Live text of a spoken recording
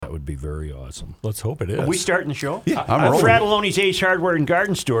would be very awesome. Let's hope it is. Are we starting the show? Yeah, I'm rolling. Fratelloni's Ace Hardware and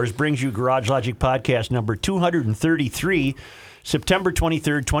Garden Stores brings you Garage Logic Podcast number 233. September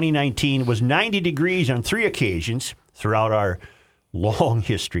 23rd, 2019 was 90 degrees on 3 occasions throughout our long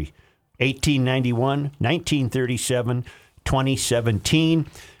history. 1891, 1937, 2017,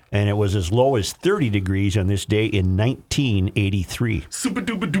 and it was as low as 30 degrees on this day in 1983.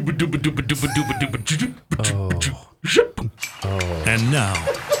 And now,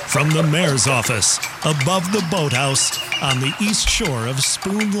 from the mayor's office, above the boathouse, on the east shore of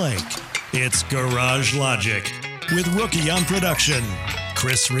Spoon Lake, it's Garage Logic, with Rookie on production,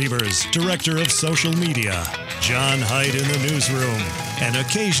 Chris Reavers, director of social media, John Hyde in the newsroom, and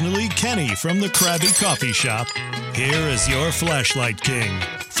occasionally Kenny from the Krabby Coffee Shop. Here is your flashlight king,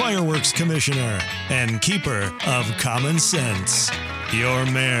 fireworks commissioner, and keeper of common sense, your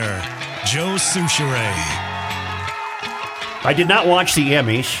mayor, Joe Soucheray. I did not watch the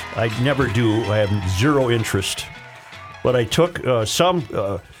Emmys. I never do. I have zero interest. But I took some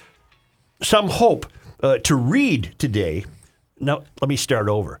hope to read today. Now, let me start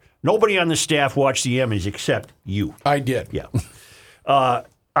over. Nobody on the staff watched the Emmys except you. I did. Yeah.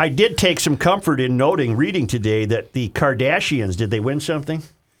 I did take some comfort in reading today that the Kardashians, did they win something?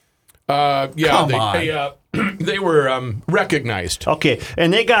 They were recognized. Okay,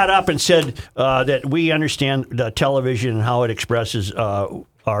 and they got up and said that we understand television and how it expresses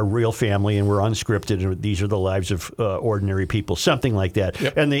our real family, and we're unscripted, and these are the lives of ordinary people, something like that.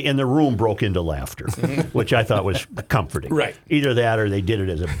 Yep. And the room broke into laughter, which I thought was comforting. Right. Either that or they did it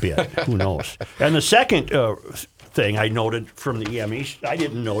as a bit. Who knows? And the second thing I noted from the Emmys, I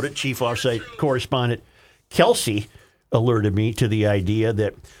didn't note it, Chief Offsite Correspondent Kelsey alerted me to the idea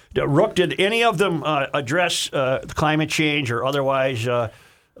that, Rook, did any of them address climate change or otherwise talk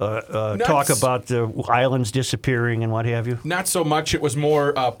about the islands disappearing and what have you? Not so much. It was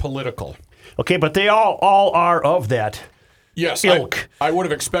more political. Okay, but they all are of that Yes, ilk. I would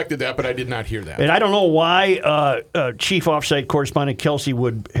have expected that, but I did not hear that. And I don't know why Chief Offsite Correspondent Kelsey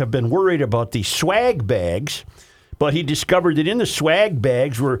would have been worried about the swag bags, but he discovered that in the swag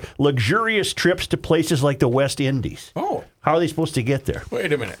bags were luxurious trips to places like the West Indies. Oh. How are they supposed to get there?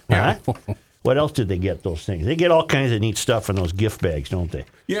 Wait a minute. Huh? What else did they get, those things? They get all kinds of neat stuff in those gift bags, don't they?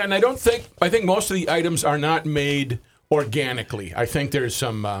 Yeah, and I think most of the items are not made organically. I think there's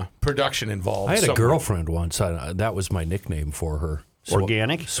some production involved. I had a somewhere. girlfriend once. That was my nickname for her.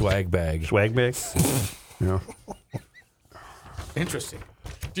 Organic? Swag bag. Swag bag? Yeah. Interesting.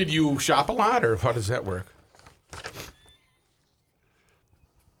 Did you shop a lot, or how does that work?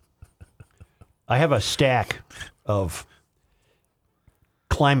 I have a stack of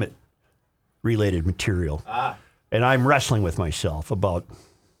climate-related material, and I'm wrestling with myself about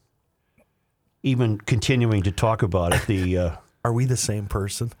even continuing to talk about it. Are we the same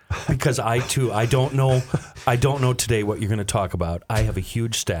person? Because I don't know today what you're going to talk about. I have a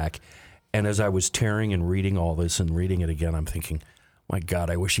huge stack, and as I was tearing and reading all this and reading it again, I'm thinking, my God,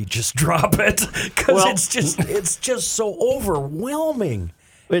 I wish he'd just drop it, because it's just so overwhelming.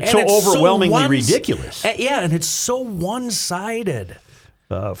 It's And so overwhelmingly ridiculous. Yeah, and it's so one-sided.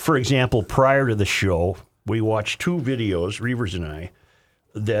 For example, prior to the show, we watched 2 videos, Reavers and I,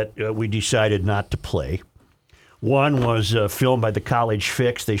 that we decided not to play. One was filmed by the College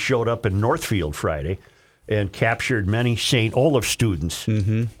Fix. They showed up in Northfield Friday and captured many St. Olaf students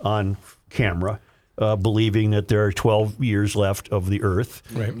on camera, believing that there are 12 years left of the Earth.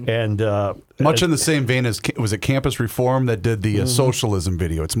 Right. And much in the same vein as, was it Campus Reform that did the socialism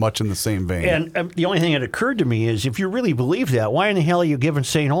video? It's much in the same vein. And the only thing that occurred to me is, if you really believe that, why in the hell are you giving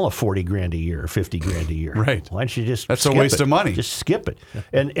St. Olaf $40,000 a year or $50,000 a year? Right. Why don't you just That's a skip waste it? of money. Just skip it.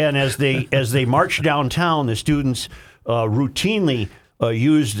 And as they march downtown, the students routinely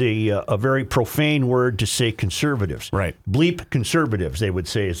used a very profane word to say conservatives. Right. Bleep conservatives, they would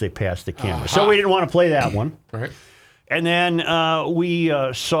say as they passed the camera. So we didn't want to play that one. Right. And then we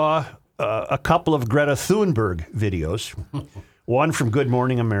saw a couple of Greta Thunberg videos. One from Good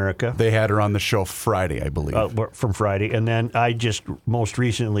Morning America. They had her on the show Friday, I believe. From Friday. And then I just most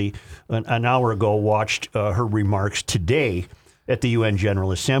recently, an hour ago, watched her remarks today at the UN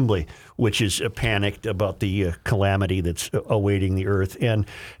General Assembly, which is panicked about the calamity that's awaiting the Earth. And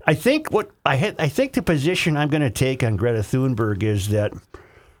I think I think the position I'm going to take on Greta Thunberg is that,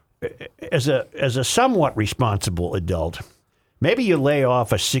 as a somewhat responsible adult, maybe you lay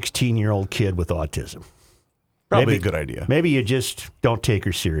off a 16-year-old kid with autism. Probably a good idea. Maybe you just don't take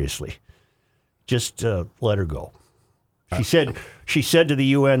her seriously. Just let her go. She said to the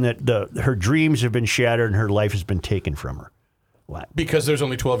UN that her dreams have been shattered and her life has been taken from her. What? Because there's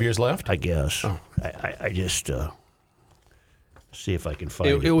only 12 years left? I guess. Oh. I just See if I can find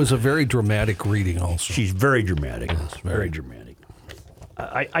it. It was a very dramatic reading also. She's very dramatic. Very dramatic.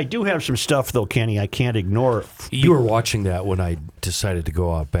 I do have some stuff, though, Kenny, I can't ignore. You were watching that when I decided to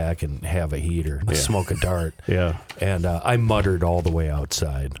go out back and have a heater and smoke a dart. Yeah. And I muttered all the way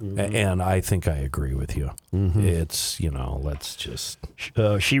outside. And I think I agree with you. It's, let's just...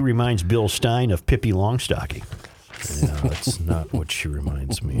 She reminds Bill Stein of Pippi Longstocking. No, that's not what she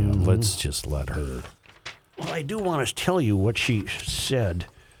reminds me of. Let's just let her... Well, I do want to tell you what she said.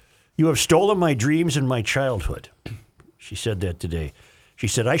 You have stolen my dreams and my childhood. She said that today. She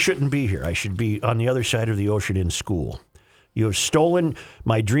said, I shouldn't be here. I should be on the other side of the ocean in school. You have stolen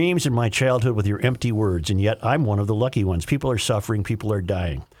my dreams and my childhood with your empty words, and yet I'm one of the lucky ones. People are suffering. People are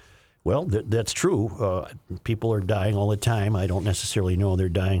dying. Well, that's true. People are dying all the time. I don't necessarily know they're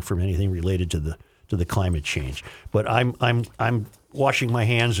dying from anything related to the climate change. But I'm washing my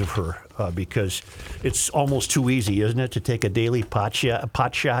hands of her because it's almost too easy, isn't it, to take a daily pot shot at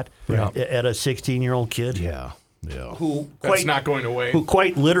a 16-year-old kid? Yeah. That's not going away. Who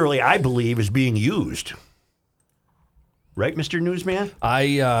quite literally, I believe, is being used. Right, Mr. Newsman?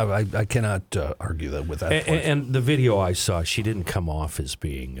 I cannot argue that with that point. And the video I saw, she didn't come off as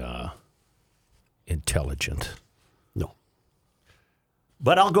being intelligent. No.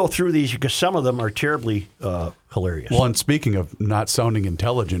 But I'll go through these because some of them are terribly hilarious. Well, and speaking of not sounding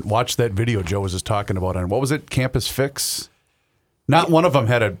intelligent, watch that video Joe was just talking about on, what was it, Campus Fix? Not one of them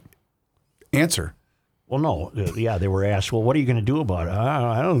had an answer. Well, no. They were asked, well, what are you going to do about it?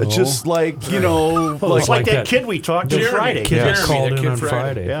 I don't know. It's just like, It's like that kid we talked to Jeremy. Friday. Kid that Jeremy, called the in kid on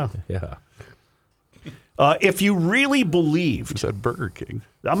Friday. Yeah. If you really believed, it's at Burger King.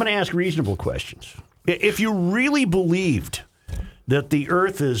 I'm going to ask reasonable questions. If you really believed that the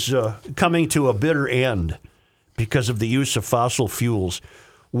earth is coming to a bitter end because of the use of fossil fuels,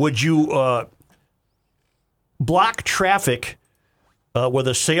 would you block traffic with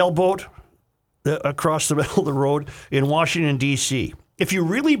a sailboat across the middle of the road in Washington, D.C.? If you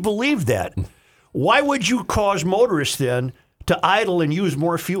really believed that, why would you cause motorists then to idle and use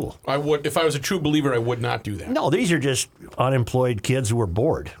more fuel? I would, if I was a true believer, I would not do that. No, these are just unemployed kids who are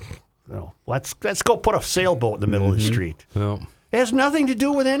bored. No, let's go put a sailboat in the middle of the street. Well, It has nothing to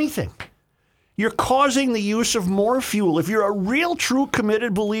do with anything. You're causing the use of more fuel. If you're a real, true,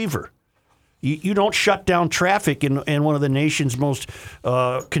 committed believer, you don't shut down traffic in one of the nation's most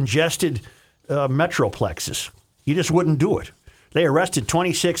congested metroplexes. You just wouldn't do it. They arrested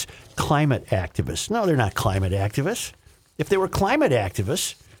 26 climate activists. No, they're not climate activists. If they were climate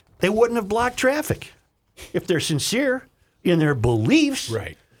activists, they wouldn't have blocked traffic. If they're sincere in their beliefs,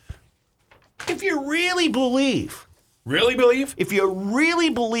 Right. if you really believe Really believe? if you really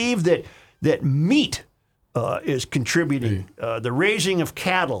believe that meat is contributing, the raising of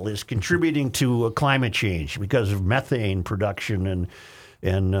cattle is contributing to climate change because of methane production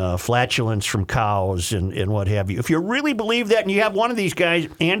and flatulence from cows and what have you. If you really believe that, and you have one of these guys,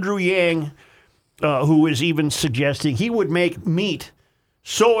 Andrew Yang, who is even suggesting he would make meat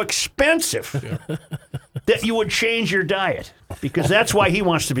so expensive that you would change your diet, because that's why he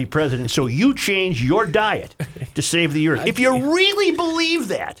wants to be president. So you change your diet to save the earth. If you really believe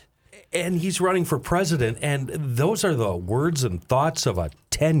that. and he's running for president, and those are the words and thoughts of a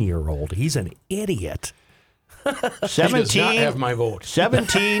 10-year-old. He's an idiot. 17, He does not have my vote.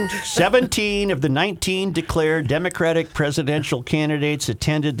 17 of the 19 declared Democratic presidential candidates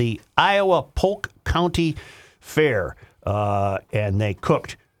attended the Iowa Polk County Fair, and they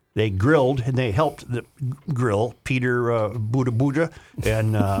cooked. They grilled, and they helped grill Peter Buttigieg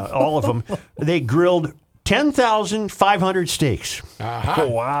and all of them. They grilled 10,500 steaks. Aha.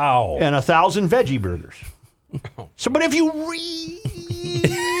 Wow. And 1,000 veggie burgers. So, but if you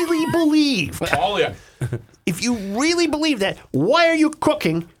really believe, All in. if you really believe that, why are you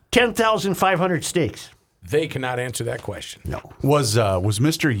cooking 10,500 steaks? They cannot answer that question. No. Was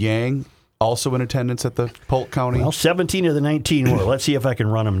Mr. Yang also in attendance at the Polk County? Well, 17 of the 19 were. Let's see if I can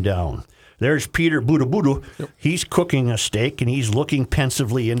run them down. There's Peter Buttigieg. He's cooking a steak, and he's looking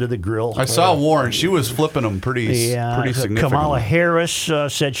pensively into the grill. I saw Warren. She was flipping them pretty significantly. Kamala Harris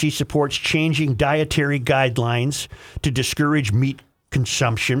said she supports changing dietary guidelines to discourage meat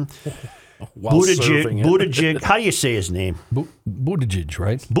consumption. While serving it. Buttigieg, how do you say his name? Buttigieg,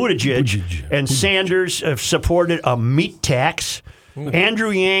 right? Buttigieg and Sanders have supported a meat tax.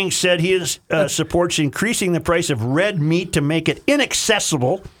 Andrew Yang said he supports increasing the price of red meat to make it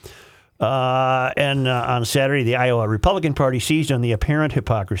inaccessible. And on Saturday, the Iowa Republican Party seized on the apparent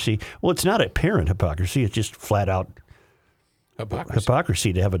hypocrisy. Well, it's not apparent hypocrisy. It's just flat out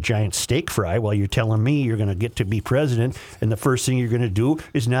hypocrisy to have a giant steak fry while you're telling me you're going to get to be president, and the first thing you're going to do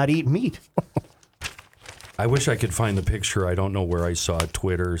is not eat meat. I wish I could find the picture. I don't know where I saw it,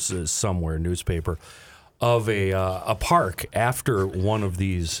 Twitter, somewhere, newspaper, of a park after one of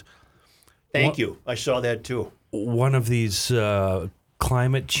these. Thank you. I saw that too. One of these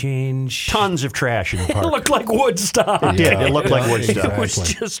climate change. Tons of trash in the It park. looked like Woodstock. It did. It looked like Woodstock. It was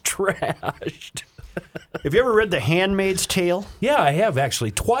just trashed. Have you ever read The Handmaid's Tale? Yeah, I have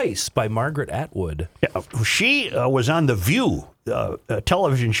actually twice by Margaret Atwood. Yeah, she was on The View, a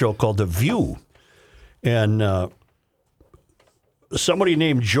television show called The View. And somebody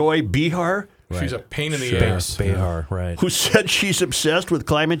named Joy Behar, She's a pain in the ass. Behar, right. who said she's obsessed with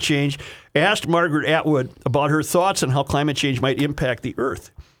climate change, asked Margaret Atwood about her thoughts on how climate change might impact the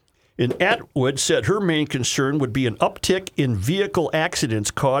Earth. And Atwood said her main concern would be an uptick in vehicle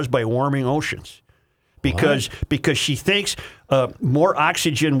accidents caused by warming oceans. Because she thinks more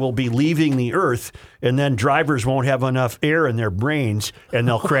oxygen will be leaving the Earth, and then drivers won't have enough air in their brains, and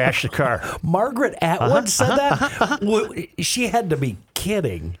they'll crash the car. Margaret Atwood said that? Well, she had to be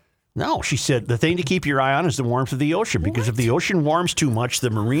kidding. No, she said the thing to keep your eye on is the warmth of the ocean, because if the ocean warms too much, the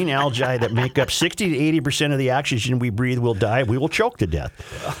marine algae that make up 60 to 80% of the oxygen we breathe will die. We will choke to death.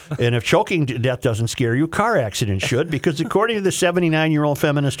 And if choking to death doesn't scare you, car accidents should, because according to the 79-year-old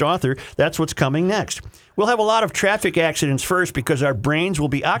feminist author, that's what's coming next. We'll have a lot of traffic accidents first because our brains will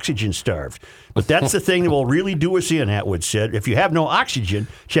be oxygen starved. But that's the thing that will really do us in, Atwood said. If you have no oxygen,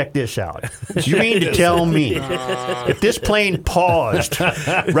 check this out. You mean to tell me if this plane paused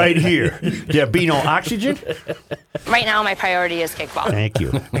right here, there'd be no oxygen? Right now, my priority is kickball. Thank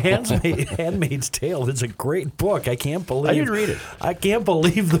you. Handmaid's Tale is a great book. I can't believe I didn't read it. I can't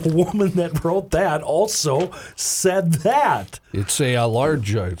believe the woman that wrote that also said that. It's a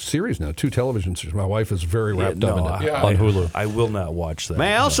large series now, 2 television series. My wife is very wrapped up in it Yeah. on Hulu. I will not watch that.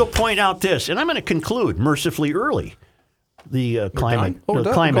 May I also point out this, and I'm going to conclude mercifully early the climate. done? Oh, the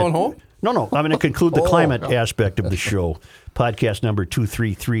done? climate. Going home? No, I'm going to conclude the climate aspect of the show. Podcast number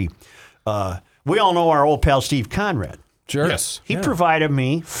 233. We all know our old pal Steve Conrad. Sure. Yes. He provided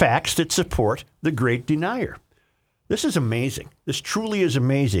me facts that support the great denier. This is amazing. This truly is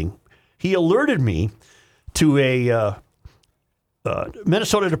amazing. He alerted me to a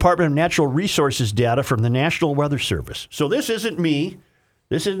Minnesota Department of Natural Resources data from the National Weather Service. So this isn't me.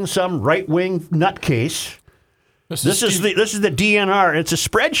 This isn't some right-wing nutcase. This is the DNR. It's a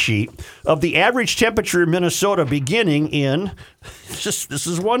spreadsheet of the average temperature in Minnesota beginning in, this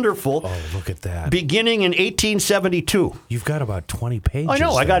is wonderful, Oh, look at that. beginning in 1872. You've got about 20 pages. I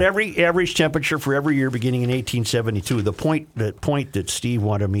know. I there. got every average temperature for every year beginning in 1872. The point that Steve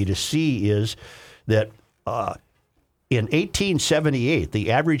wanted me to see is that in 1878,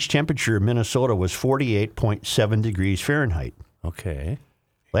 the average temperature in Minnesota was 48.7 degrees Fahrenheit. Okay.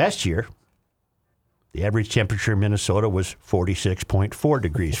 Last year, the average temperature in Minnesota was 46.4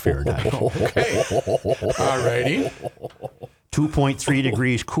 degrees Fahrenheit. All righty. 2.3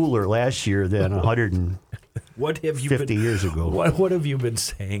 degrees cooler last year than 150 What have you been years ago. What have you been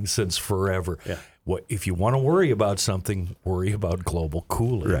saying since forever? Yeah. What if you want to worry about something, worry about global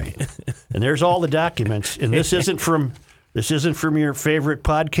cooling. Right. And there's all the documents. And this isn't from your favorite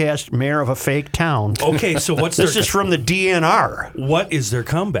podcast, Mayor of a Fake Town. Okay, so what's This their is from the DNR. what is their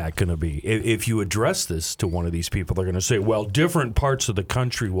comeback going to be? If you address this to one of these people, they're going to say, "Well, different parts of the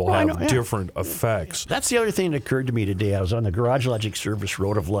country will I have know, yeah. different effects." That's the other thing that occurred to me today. I was on the Garage Logic Service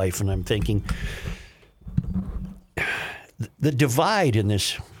Road of Life, and I'm thinking the divide in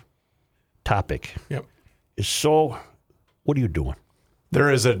this topic Yep. is so. What are you doing? There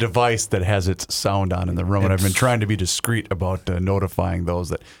is a device that has its sound on in the room, and I've been trying to be discreet about notifying those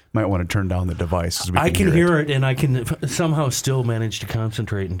that might want to turn down the device. 'Cause we I can it. hear it, and I can somehow still manage to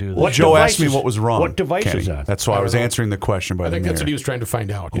concentrate and do this. What Joe asked me devices- what was wrong. what device Kenny. is that? That's why I was answering the question by I the think mayor. that's what he was trying to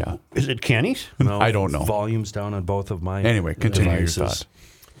find out. Yeah. Is it Kenny's? No, I don't know. Volumes down on both of my Anyway, continue your devices. thought.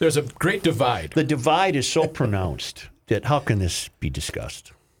 There's a great divide. The divide is so pronounced that how can this be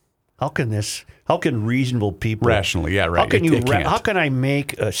discussed? How can reasonable people Rationally, yeah, right. How can It can't. how can I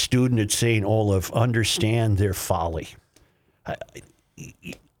make a student at St. Olaf understand their folly?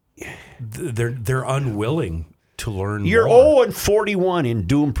 They're unwilling to learn. You're more. 0-41 in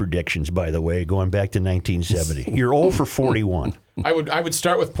doom predictions, by the way, going back to 1970. You're 0 for 41. I would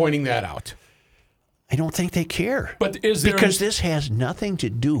start with pointing that out. I don't think they care. But is there because this has nothing to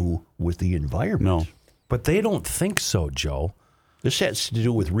do with the environment. No. But they don't think so, Joe. This has to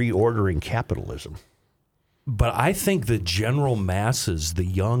do with reordering capitalism. But I think the general masses, the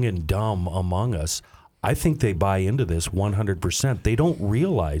young and dumb among us, I think they buy into this 100%. They don't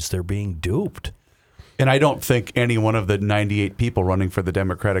realize they're being duped. And I don't think any one of the 98 people running for the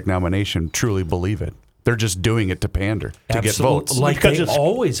Democratic nomination truly believe it. They're just doing it to pander, to get votes. Like Because they it's-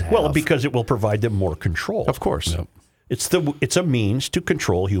 always have. Well, because it will provide them more control. Of course. It's a means to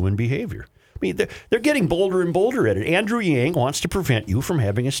control human behavior. I mean, they're getting bolder and bolder at it. Andrew Yang wants to prevent you from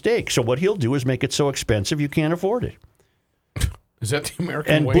having a steak. So what he'll do is make it so expensive you can't afford it. Is that the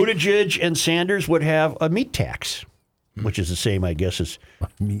American And way? Buttigieg and Sanders would have a meat tax, which is the same, I guess, as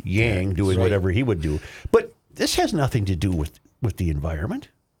Yang doing whatever he would do. But this has nothing to do with the environment.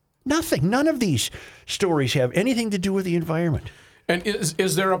 Nothing. None of these stories have anything to do with the environment. And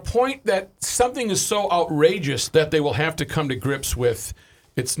is there a point that something is so outrageous that they will have to come to grips with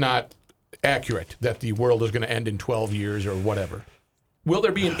it's not accurate, that the world is going to end in 12 years or whatever? Will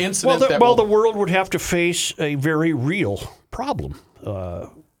there be an incident that the world would have to face a very real problem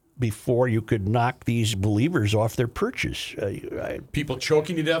before you could knock these believers off their perches. people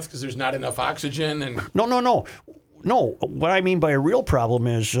choking to death because there's not enough oxygen? And No, what I mean by a real problem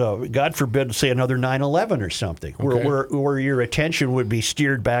is, God forbid, say another 9/11 or something, where your attention would be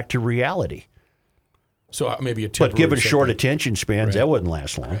steered back to reality. so maybe a But temporary given short setback. attention spans, that wouldn't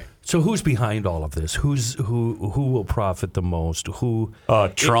last long. So who's behind all of this? Who will profit the most? Who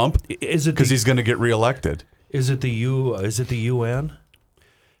Trump, is it? because he's going to get reelected. Is it the UN?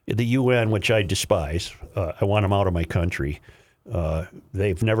 The UN, which I despise, I want them out of my country.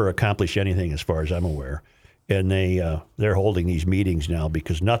 They've never accomplished anything as far as I'm aware. And they're holding these meetings now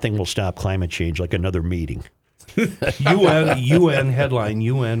because nothing will stop climate change like another meeting. UN headline: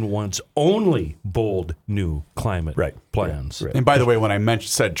 UN wants only bold new climate plans. Right. And by the way, when I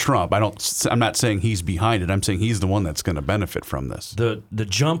said Trump, I'm not saying he's behind it. I'm saying he's the one that's going to benefit from this. The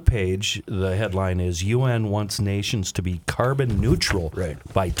jump page, the headline is UN wants nations to be carbon neutral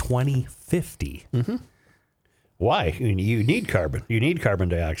by 2050. Mm-hmm. Why? You need carbon. You need carbon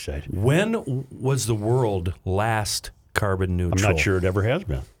dioxide. When was the world last carbon neutral? I'm not sure it ever has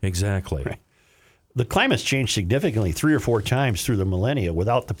been. Exactly. Right. The climate's changed significantly 3 or 4 times through the millennia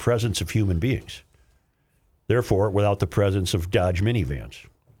without the presence of human beings. Therefore, without the presence of Dodge minivans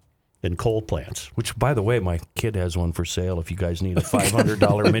and coal plants. Which, by the way, my kid has one for sale if you guys need a $500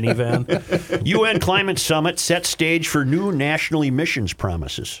 minivan. UN Climate Summit sets stage for new national emissions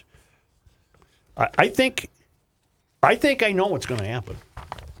promises. I think I know what's going to happen.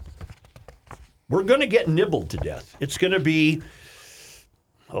 We're going to get nibbled to death. It's going to be,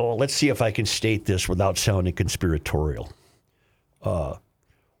 let's see if I can state this without sounding conspiratorial.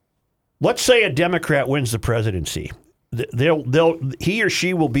 Let's say a Democrat wins the presidency. He or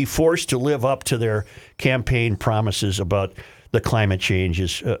she will be forced to live up to their campaign promises about the climate change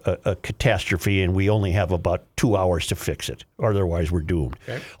is a catastrophe and we only have about 2 hours to fix it. Otherwise, we're doomed.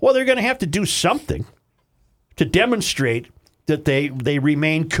 Okay. Well, they're going to have to do something to demonstrate that they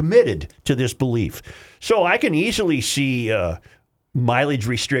remain committed to this belief. So I can easily see mileage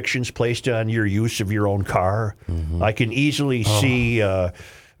restrictions placed on your use of your own car. Mm-hmm. I can easily see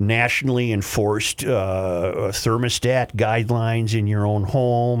nationally enforced thermostat guidelines in your own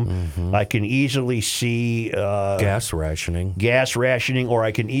home. Mm-hmm. I can easily see gas rationing, or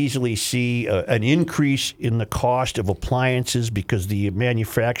I can easily see an increase in the cost of appliances because the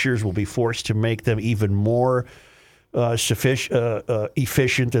manufacturers will be forced to make them even more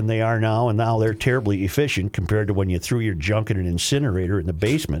efficient than they are now, and now they're terribly efficient compared to when you threw your junk in an incinerator in the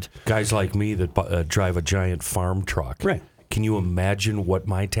basement. Guys like me that drive a giant farm truck. Right. Can you imagine what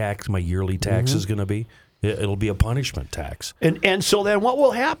my yearly tax is going to be? It'll be a punishment tax. And so then what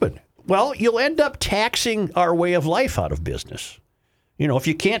will happen? Well, you'll end up taxing our way of life out of business. You know, if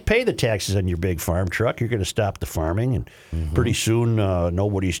you can't pay the taxes on your big farm truck, you're going to stop the farming, and pretty soon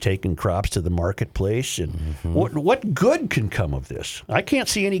nobody's taking crops to the marketplace. And what good can come of this? I can't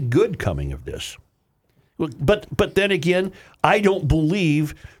see any good coming of this. But then again, I don't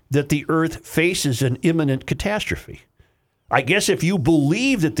believe that the Earth faces an imminent catastrophe. I guess if you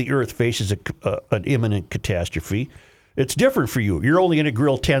believe that the Earth faces an imminent catastrophe, it's different for you. You're only going to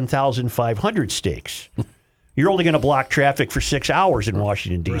grill 10,500 steaks. You're only going to block traffic for 6 hours in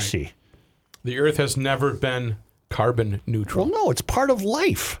Washington, D.C. Right. The Earth has never been carbon neutral. Well, no, it's part of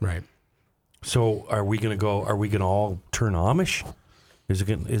life. Right. So are we going to all turn Amish? Is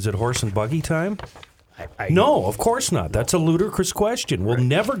it horse and buggy time? No, of course not. That's a ludicrous question. We'll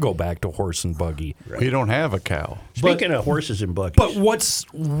never go back to horse and buggy. We don't have a cow. Speaking of horses and buggies. But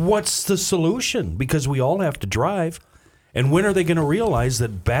what's the solution? Because we all have to drive. And when are they going to realize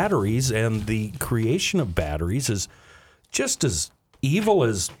that batteries and the creation of batteries is just as evil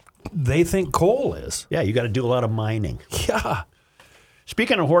as they think coal is? Yeah, you got to do a lot of mining. Yeah.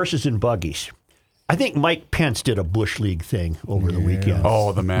 Speaking of horses and buggies, I think Mike Pence did a Bush League thing over the weekend.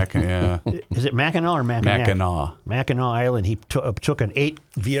 Oh, the yeah. Is it Mackinac or Mackinac? Mackinac. Mackinac Island. He took an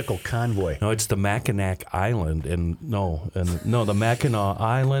 8-vehicle convoy. No, it's the Mackinac Island, and the Mackinac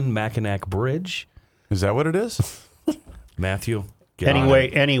Island, Mackinac Bridge. Is that what it is? Matthew. get on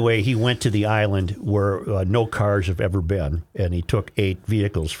it. Anyway, he went to the island where no cars have ever been, and he took 8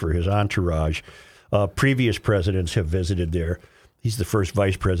 vehicles for his entourage. Previous presidents have visited there. He's the first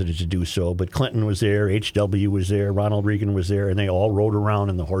vice president to do so, but Clinton was there, H.W. was there, Ronald Reagan was there, and they all rode around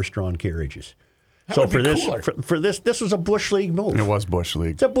in the horse-drawn carriages. So for this was a Bush League move. It was Bush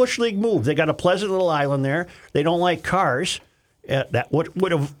League. It's a Bush League move. They got a pleasant little island there. They don't like cars. What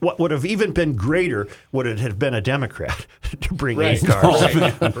would have even been greater would it have been a Democrat to bring 8 cars.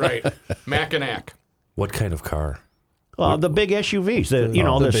 Right. Mackinac. What kind of car? The big SUVs,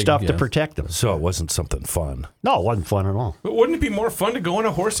 the stuff to protect them. So it wasn't something fun. No, it wasn't fun at all. But wouldn't it be more fun to go on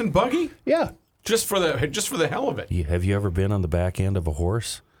a horse and buggy? Yeah. Just for the hell of it. Have you ever been on the back end of a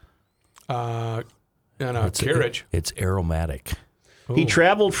horse? Carriage. It's aromatic. He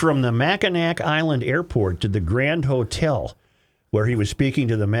traveled from the Mackinac Island Airport to the Grand Hotel, where he was speaking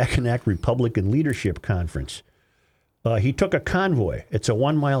to the Mackinac Republican Leadership Conference. He took a convoy. It's a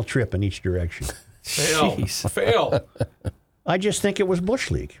 1-mile trip in each direction. Fail. I just think it was Bush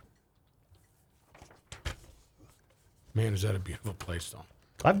League. Man, is that a beautiful place, though.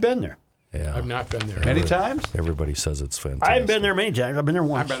 I've been there. Yeah. I've not been there. Many times? Everybody says it's fantastic. I've been there many times. I've been there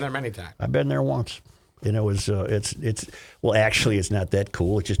once. I've been there many times. I've been there once. And it was, actually, it's not that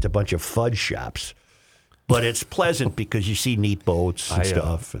cool. It's just a bunch of fudge shops. But it's pleasant because you see neat boats and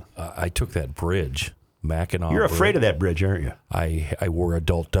stuff. I took that bridge, Mackinac. You're afraid of that bridge, aren't you? I wore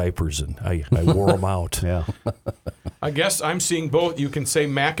adult diapers and I wore them out. Yeah. I guess I'm seeing both. You can say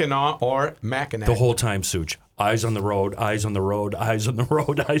Mackinac or Mackinac. The whole time, Such. Eyes on the road, eyes on the road, eyes on the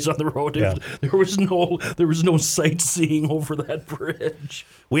road, eyes on the road. Yeah. There was no sightseeing over that bridge.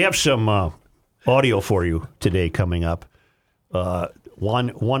 We have some audio for you today coming up.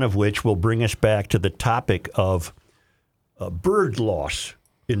 One of which will bring us back to the topic of bird loss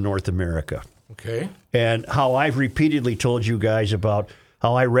in North America. Okay. And how I've repeatedly told you guys about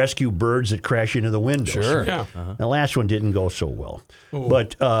how I rescue birds that crash into the windows. Sure. Yeah. The last one didn't go so well. Ooh.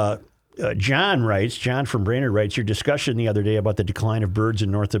 But John from Brainerd writes, your discussion the other day about the decline of birds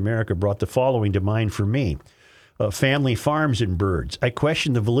in North America brought the following to mind for me. Family farms and birds. I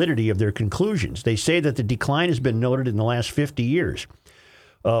question the validity of their conclusions. They say that the decline has been noted in the last 50 years.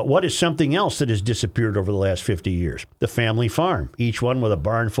 What is something else that has disappeared over the last 50 years? The family farm, each one with a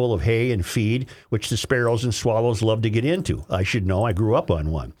barn full of hay and feed, which the sparrows and swallows love to get into. I should know. I grew up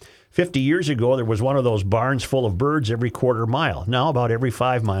on one. 50 years ago, there was one of those barns full of birds every quarter mile. Now, about every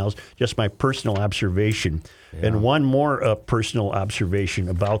 5 miles, just my personal observation. Yeah. And one more personal observation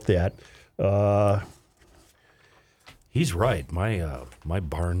about that. He's right. My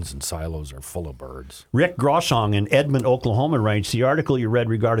barns and silos are full of birds. Rick Grossong in Edmond, Oklahoma writes, the article you read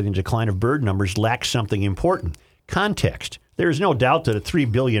regarding the decline of bird numbers lacks something important. Context. There is no doubt that 3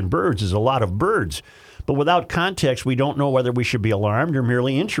 billion birds is a lot of birds. But without context, we don't know whether we should be alarmed or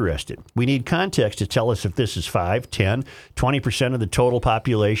merely interested. We need context to tell us if this is 5, 10, 20% of the total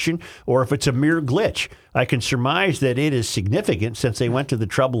population, or if it's a mere glitch. I can surmise that it is significant since they went to the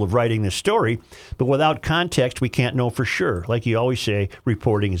trouble of writing this story, but without context, we can't know for sure. Like you always say,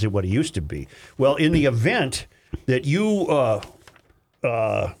 reporting isn't what it used to be. Well, in the event that you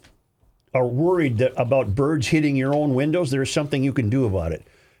are worried about birds hitting your own windows, there's something you can do about it.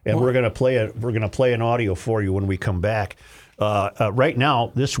 And we're going to play an audio for you when we come back. Right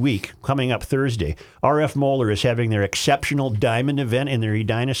now, this week, coming up Thursday, R.F. Moeller is having their exceptional diamond event in their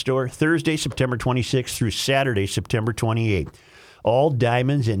Edina store Thursday, September 26th through Saturday, September 28th. All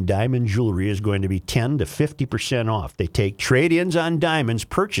diamonds and diamond jewelry is going to be 10 to 50% off. They take trade-ins on diamonds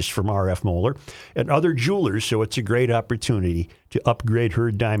purchased from R.F. Moeller and other jewelers, so it's a great opportunity to upgrade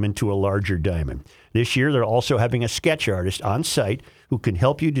her diamond to a larger diamond. This year, they're also having a sketch artist on site who can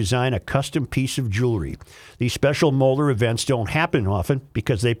help you design a custom piece of jewelry. These special Moeller events don't happen often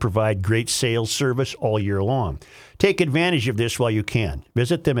because they provide great sales service all year long. Take advantage of this while you can.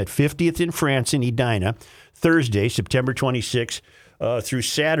 Visit them at 50th in France in Edina, Thursday, September 26th through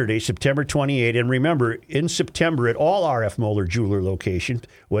Saturday, September 28th. And remember, in September at all R.F. Moeller jeweler locations,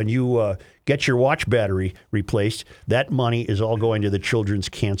 when you get your watch battery replaced, that money is all going to the Children's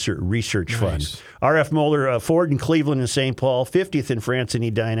Cancer Research Fund. R.F. Moeller, Ford in Cleveland and St. Paul, 50th in France in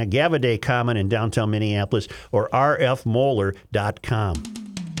Edina, Gavaday Common in downtown Minneapolis, or rfmoeller.com.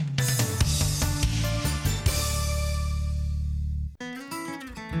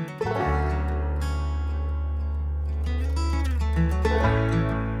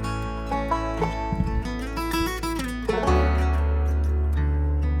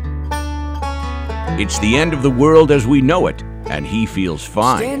 It's the end of the world as we know it, and he feels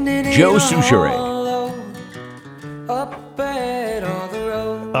fine. Joe Soucheray.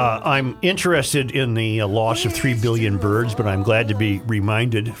 I'm interested in the loss of 3 billion birds, but I'm glad to be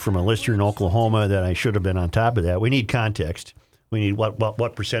reminded from a listener in Oklahoma that I should have been on top of that. We need context. We need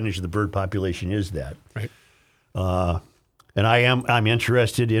what percentage of the bird population is that? Right. And I'm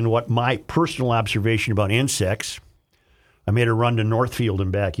interested in what my personal observation about insects. I made a run to Northfield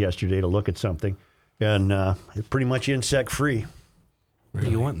and back yesterday to look at something, and it's pretty much insect free.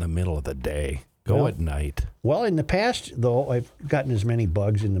 You went in the middle of the day. Go at night. Well, in the past, though, I've gotten as many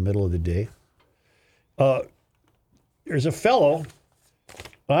bugs in the middle of the day. There's a fellow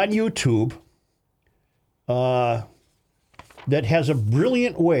on YouTube that has a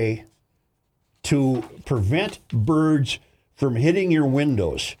brilliant way to prevent birds from hitting your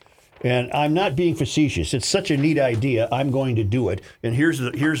windows. And I'm not being facetious. It's such a neat idea. I'm going to do it. And it's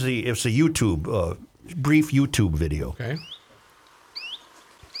a YouTube, brief YouTube video. Okay.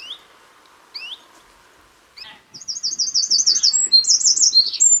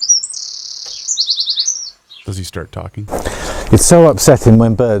 Does he start talking? It's so upsetting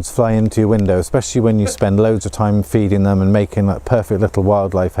when birds fly into your window, especially when you spend loads of time feeding them and making a perfect little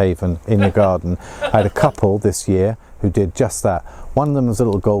wildlife haven in your garden. I had a couple this year who did just that. One of them was a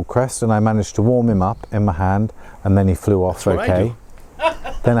little goldcrest, and I managed to warm him up in my hand, and then he flew off okay.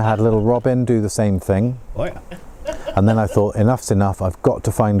 Then I had a little robin do the same thing. Oh, yeah. And then I thought, enough's enough, I've got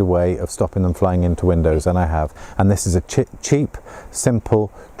to find a way of stopping them flying into windows, and I have. And this is a cheap,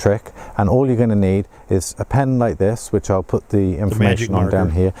 simple trick, and all you're going to need is a pen like this, which I'll put the information on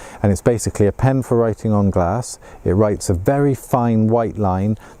down here, and it's basically a pen for writing on glass. It writes a very fine white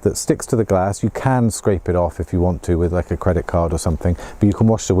line that sticks to the glass. You can scrape it off if you want to with like a credit card or something, but you can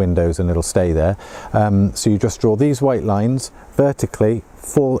wash the windows and it'll stay there. So you just draw these white lines vertically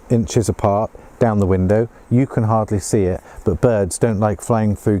 4 inches apart down the window. You can hardly see it, but birds don't like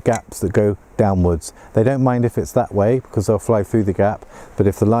flying through gaps that go downwards. They don't mind if it's that way because they'll fly through the gap, but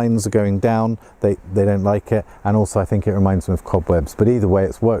if the lines are going down, they don't like it. And also I think it reminds them of cobwebs, but either way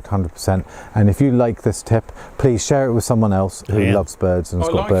it's worked 100%. And if you like this tip, please share it with someone else who loves birds and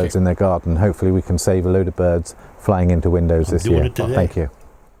has got birds in their garden. Hopefully we can save a load of birds flying into windows this year. Thank you.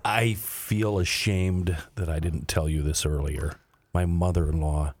 I feel ashamed that I didn't tell you this earlier. My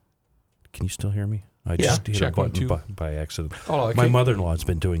mother-in-law, can you still hear me? I just hit a button by accident. Oh, okay. My mother-in-law's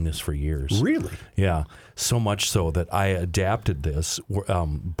been doing this for years. Really? Yeah, so much so that I adapted this.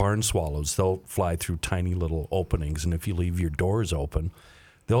 Barn swallows, they'll fly through tiny little openings, and if you leave your doors open,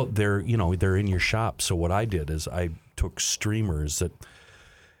 they're in your shop. So what I did is I took streamers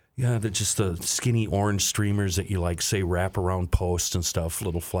they're just the skinny orange streamers that you say wrap around posts and stuff,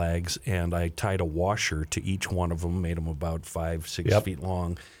 little flags, and I tied a washer to each one of them, made them about 5-6 feet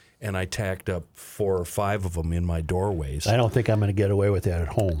long. And I tacked up 4 or 5 of them in my doorways. I don't think I'm going to get away with that at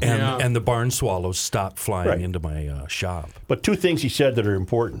home. And the barn swallows stopped flying into my shop. But 2 things he said that are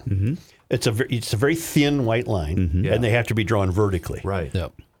important. Mm-hmm. It's a very thin white line, and they have to be drawn vertically. Right.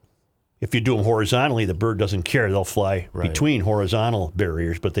 Yep. If you do them horizontally, the bird doesn't care. They'll fly between horizontal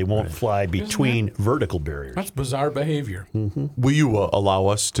barriers, but they won't fly between vertical barriers. That's bizarre behavior. Mm-hmm. Will you allow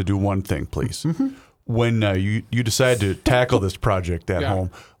us to do one thing, please? Mm-hmm. When you decide to tackle this project at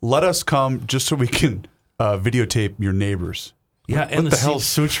home, let us come just so we can videotape your neighbors. Yeah, what the hell's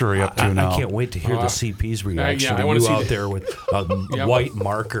Soucheray up to now? I can't wait to hear the CP's reaction. I want to see out there with a white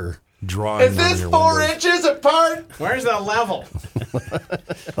marker drawing. Is this 4 inches apart? Where's the level?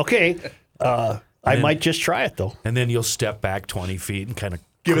 Okay, I might just try it though. And then you'll step back 20 feet and kind of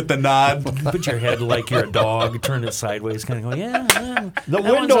give it the nod. Put your head like you're a dog, turn it sideways, kind of go,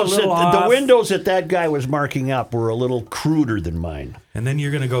 The windows that guy was marking up were a little cruder than mine. And then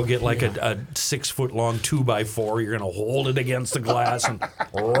you're going to go get like a 6-foot-long 2x4. You're going to hold it against the glass and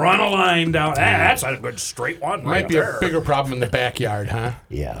run a line down. That's a good straight one. Might be a bigger problem in the backyard, huh?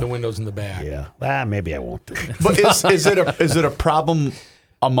 Yeah. The windows in the back. Yeah. Maybe I won't do it. But is it a problem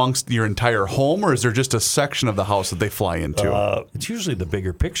amongst your entire home, or is there just a section of the house that they fly into? It's usually the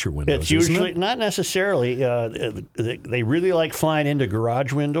bigger picture windows. It's usually not necessarily. They really like flying into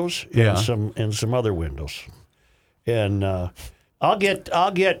garage windows and some other windows. And I'll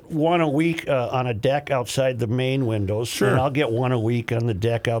get one a week on a deck outside the main windows. Sure. And I'll get one a week on the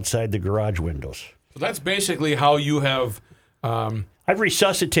deck outside the garage windows. So that's basically how you have. I've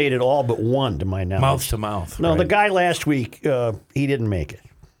resuscitated all but one to my knowledge. Mouth to mouth. No, the guy last week, he didn't make it.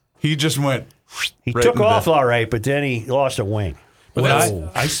 He just went. He took off all right, but then he lost a wing. What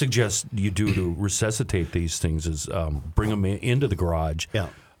I suggest you do to resuscitate these things is bring them into the garage. Yeah.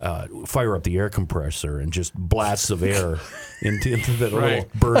 fire up the air compressor and just blasts of air into the little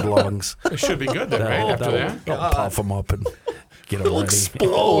Right. bird lungs. It should be good then, right? After that. That'll puff them up and get them ready.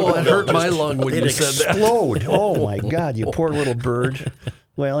 Oh, that hurt my lung when It you said that. explode. Oh my God, you poor little bird.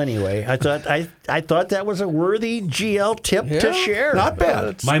 Well, anyway, I thought that was a worthy GL tip to share. Not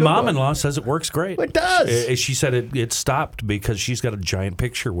bad. My mom-in-law says it works great. It does. She said it stopped because she's got a giant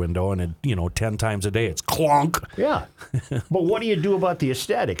picture window, and 10 times a day it's clunk. Yeah. But what do you do about the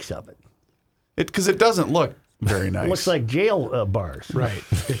aesthetics of it? Because it doesn't look very nice. It looks like jail bars. Right.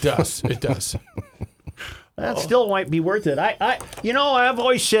 It does. It does. That still might be worth it. I've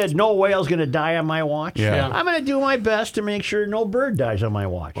always said no whale's going to die on my watch. Yeah. I'm going to do my best to make sure no bird dies on my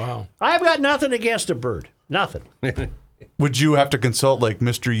watch. Wow. I've got nothing against a bird. Nothing. Would you have to consult like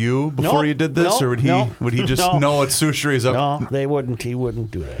Mr. Yu before No, you did this, no, or would he no, would he just no. know what Sushri is up? No, they wouldn't. He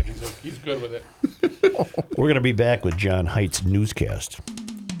wouldn't do that. He's good with it. We're going to be back with John Height's newscast.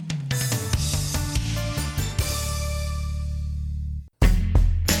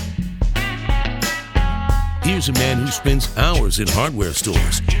 Here's a man who spends hours in hardware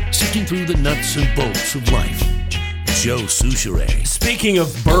stores, sifting through the nuts and bolts of life. Joe Soucheray. Speaking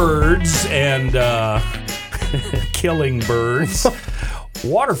of birds and killing birds,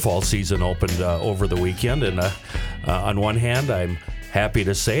 waterfall season opened over the weekend, and on one hand, I'm happy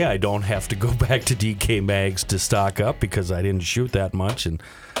to say I don't have to go back to DK Mags to stock up because I didn't shoot that much, and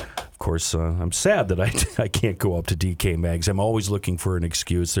of course, I'm sad that I can't go up to DK Mags. I'm always looking for an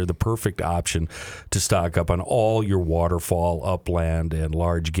excuse. They're the perfect option to stock up on all your waterfall, upland, and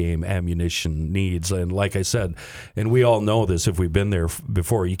large game ammunition needs. And like I said, and we all know this if we've been there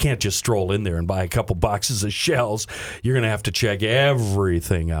before, you can't just stroll in there and buy a couple boxes of shells. You're going to have to check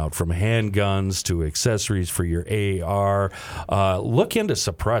everything out, from handguns to accessories for your AR. Look into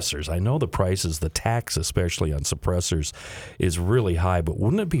suppressors. I know the prices, the tax especially on suppressors, is really high, but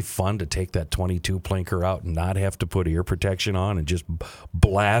wouldn't it be fun to take that 22 plinker out and not have to put ear protection on and just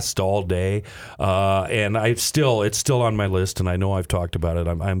blast all day? And it's still on my list, and I know I've talked about it.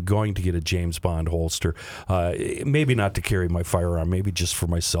 I'm going to get a James Bond holster, maybe not to carry my firearm, maybe just for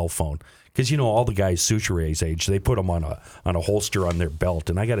my cell phone. Because, all the guys Soucheray's age, they put them on a holster on their belt.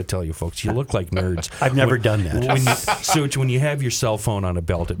 And I got to tell you, folks, you look like nerds. I've never done that. When you have your cell phone on a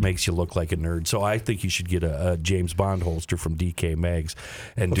belt, it makes you look like a nerd. So I think you should get a James Bond holster from DK Mags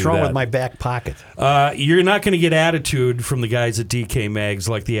and What's do wrong that. with my back pocket? You're not going to get attitude from the guys at DK Mags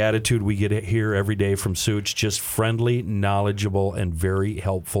like the attitude we get here every day from Such. Just friendly, knowledgeable, and very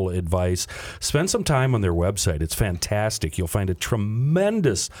helpful advice. Spend some time on their website. It's fantastic. You'll find a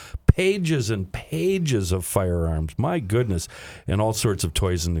tremendous pages and pages of firearms, my goodness, and all sorts of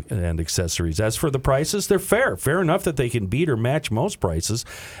toys and accessories. As for the prices, they're fair enough that they can beat or match most prices,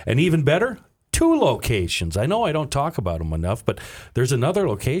 and even better, 2 locations. I know I don't talk about them enough, but there's another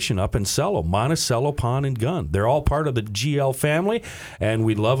location up in Cello, Monticello Pawn and Gun. They're all part of the GL family, and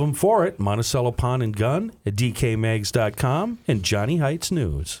we love them for it. Monticello Pawn and Gun at DKMags.com and Johnny Heights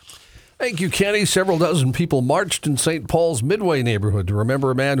News. Thank you, Kenny. Several dozen people marched in St. Paul's Midway neighborhood to remember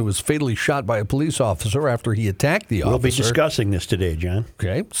a man who was fatally shot by a police officer after he attacked the officer. We'll be discussing this today, John.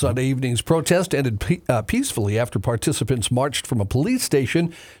 Okay. Sunday evening's protest ended peacefully after participants marched from a police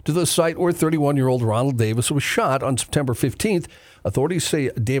station to the site where 31-year-old Ronald Davis was shot on September 15th. Authorities say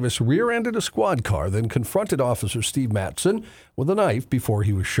Davis rear-ended a squad car, then confronted Officer Steve Matson with a knife before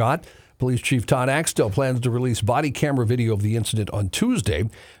he was shot. Police Chief Todd Axtell plans to release body camera video of the incident on Tuesday.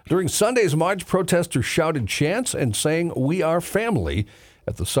 During Sunday's march, protesters shouted chants and sang "We Are Family."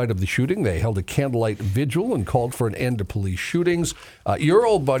 At the site of the shooting, they held a candlelight vigil and called for an end to police shootings. Your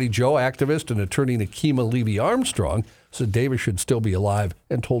old buddy Joe, activist and attorney Nakima Levy-Armstrong, said Davis should still be alive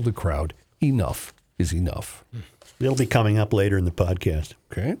and told the crowd enough is enough. It'll be coming up later in the podcast.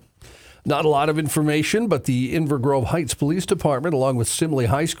 Okay. Not a lot of information, but the Inver Grove Heights Police Department, along with Simley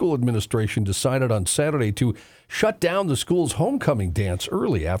High School administration, decided on Saturday to shut down the school's homecoming dance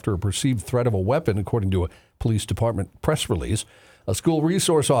early after a perceived threat of a weapon, according to a police department press release. A school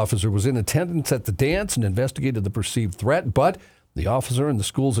resource officer was in attendance at the dance and investigated the perceived threat, but the officer and the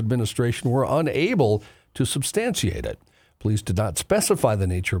school's administration were unable to substantiate it. Police did not specify the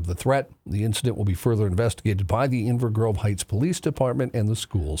nature of the threat. The incident will be further investigated by the Inver Grove Heights Police Department and the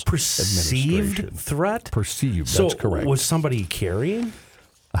school's Perceived threat? Perceived, So that's correct. was somebody carrying?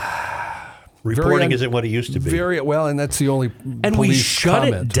 Reporting isn't what it used to be. Very well, and that's the only And we police shut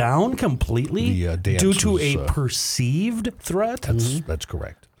comment. it down completely The dance due to was, a perceived threat? That's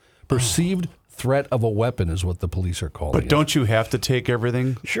correct. Perceived threat of a weapon is what the police are calling But it. don't you have to take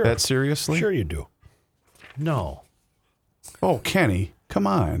everything Sure. that seriously? Sure you do. No. Oh, Kenny, come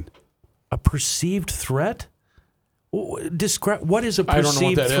on. A perceived threat? Describe what is a I don't know what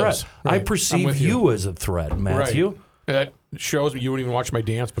perceived that threat. is. I Right. I'm perceive with you you. as a threat, Matthew. Right. That shows me you wouldn't even watch my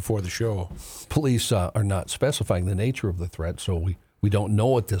dance before the show. Police are not specifying the nature of the threat, so we don't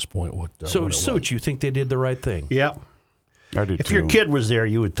know at this point what. So, what it Such, was. you think they did the right thing? Yeah. I do If too. your kid was there,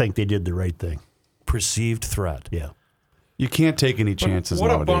 you would think they did the right thing. Perceived threat. Yeah. You can't take any chances What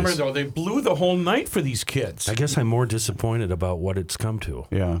nowadays. a bummer, though. They blew the whole night for these kids. I guess I'm more disappointed about what it's come to.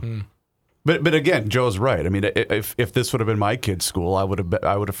 Yeah. But again, Joe's right. I mean, if this would have been my kid's school, I would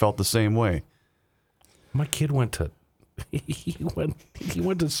have felt the same way. My kid went to he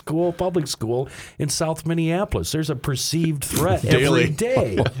went to school, public school in South Minneapolis. There's a perceived threat every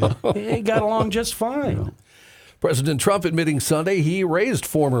day. He got along just fine. President Trump admitting Sunday he raised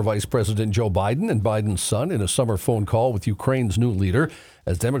former Vice President Joe Biden and Biden's son in a summer phone call with Ukraine's new leader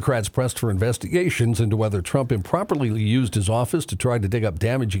as Democrats pressed for investigations into whether Trump improperly used his office to try to dig up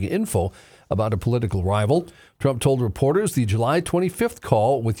damaging info about a political rival. Trump told reporters the July 25th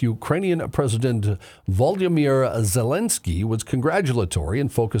call with Ukrainian President Volodymyr Zelensky was congratulatory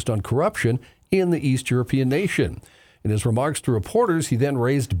and focused on corruption in the East European nation. In his remarks to reporters, he then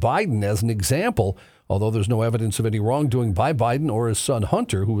raised Biden as an example, although there's no evidence of any wrongdoing by Biden or his son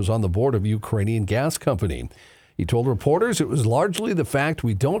Hunter, who was on the board of a Ukrainian gas company. He told reporters it was largely the fact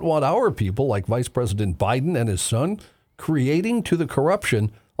we don't want our people, like Vice President Biden and his son, creating to the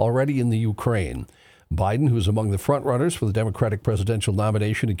corruption already in the Ukraine. Biden, who's among the frontrunners for the Democratic presidential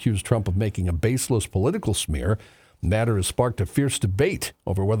nomination, accused Trump of making a baseless political smear. The matter has sparked a fierce debate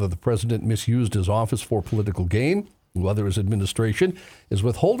over whether the president misused his office for political gain, whether his administration is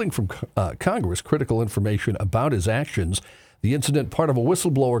withholding from Congress critical information about his actions. The incident part of a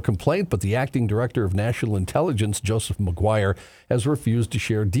whistleblower complaint, but the acting director of National Intelligence, Joseph Maguire, has refused to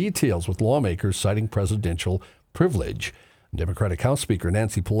share details with lawmakers, citing presidential privilege. Democratic House Speaker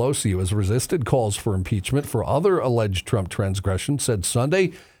Nancy Pelosi, who has resisted calls for impeachment for other alleged Trump transgressions, said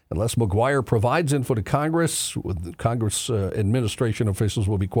Sunday, unless Maguire provides info to Congress, Congress administration officials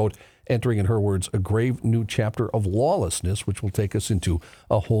will be, quote, entering, in her words, a grave new chapter of lawlessness, which will take us into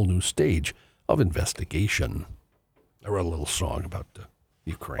a whole new stage of investigation. I wrote a little song about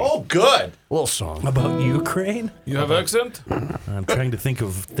Ukraine. Oh, good. A little song. About Ukraine? You have accent? I'm trying to think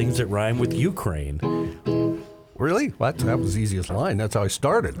of things that rhyme with Ukraine. Really? What? That was the easiest line. That's how I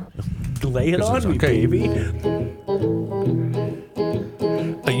started. Lay it on me, okay. baby.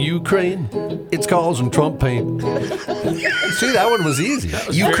 Ukraine, it's causing Trump pain. See, that one was easy.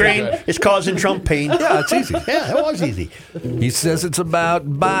 Ukraine is causing Trump pain. Yeah, it's easy. Yeah, that was easy. He says it's about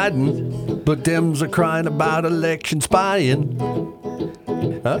Biden, but Dems are crying about election spying.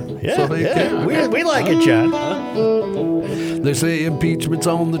 Huh? Yeah, we like it, John. They say impeachment's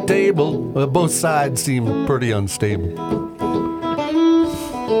on the table, but both sides seem pretty unstable.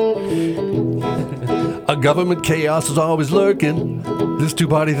 A government chaos is always lurking. This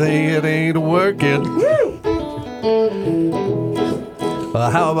two-party thing, it ain't working.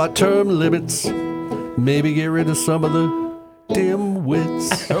 How about term limits? Maybe get rid of some of the dim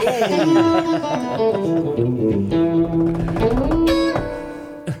wits.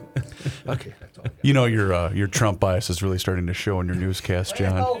 Okay, that's all. You know your Trump bias is really starting to show in your newscast,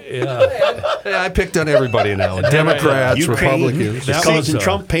 John. Yeah, I picked on everybody now. Democrats, Ukraine Republicans. is causing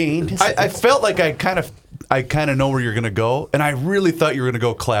Trump pain. I felt like I kind of know where you're going to go, and I really thought you were going to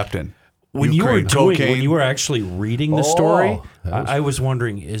go Clapton. When Ukraine, when you were actually reading the story, that was- I was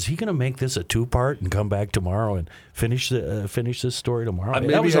wondering, is he going to make this a two-part and come back tomorrow and finish this story tomorrow?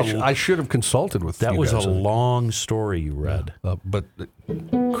 Maybe that was I should have consulted with that you was guys. a long story you read. But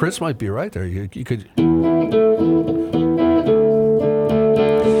Chris might be right there. You could.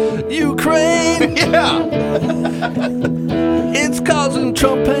 Ukraine, Yeah. it's causing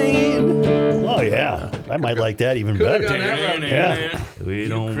Trump pain. Oh, yeah. I might like that even better. Yeah. We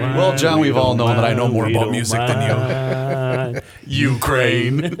don't Well, John, we've all known that I know more about music than you.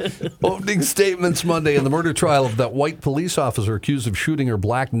 Ukraine. Opening statements Monday in the murder trial of that white police officer accused of shooting her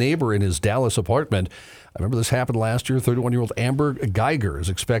black neighbor in his Dallas apartment. I remember this happened last year. 31-year-old Amber Geiger is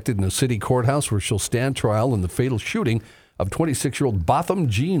expected in a city courthouse where she'll stand trial in the fatal shooting of 26-year-old Botham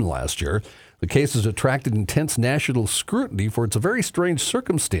Jean last year. The case has attracted intense national scrutiny for its very strange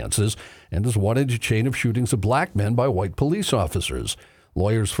circumstances and is one in a chain of shootings of black men by white police officers.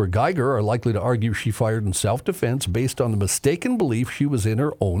 Lawyers for Geiger are likely to argue she fired in self-defense based on the mistaken belief she was in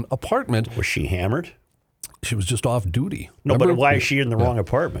her own apartment. Was she hammered? She was just off duty. No, Remember? but why is she in the wrong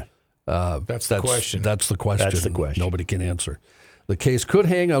apartment? That's the question. That's the question. That's the question. Nobody can answer. The case could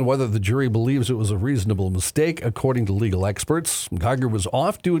hang on whether the jury believes it was a reasonable mistake, according to legal experts. Geiger was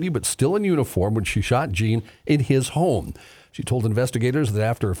off duty but still in uniform when she shot Jean in his home. She told investigators that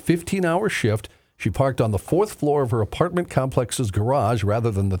after a 15-hour shift, She parked on the 4th floor of her apartment complex's garage rather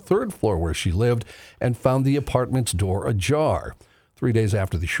than the 3rd floor where she lived and found the apartment's door ajar. 3 days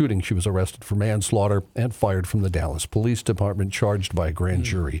after the shooting, she was arrested for manslaughter and fired from the Dallas Police Department, charged by a grand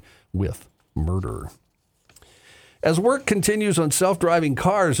jury with murder. As work continues on self-driving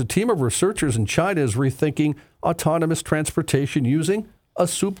cars, a team of researchers in China is rethinking autonomous transportation using a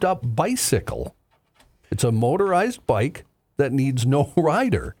souped-up bicycle. It's a motorized bike that needs no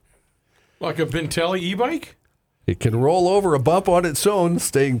rider. Like a Bentelli e-bike? It can roll over a bump on its own,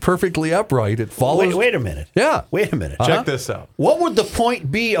 staying perfectly upright. It follows. Wait a minute. Yeah. Wait a minute. Check this out. What would the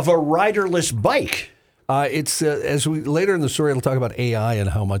point be of a riderless bike? It's as we later in the story, it'll talk about AI and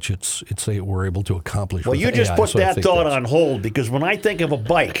how much it's we're able to accomplish. Well, with you just AI, put so I that think thought that's- on hold, because when I think of a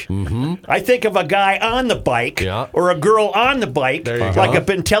bike, I think of a guy on the bike Yeah. or a girl on the bike, There you like go. a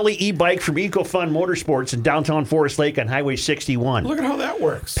Bentelli e-bike from EcoFun Motorsports in downtown Forest Lake on Highway 61. Look at how that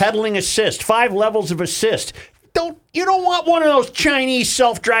works. Pedaling assist, 5 levels of assist. You don't want one of those Chinese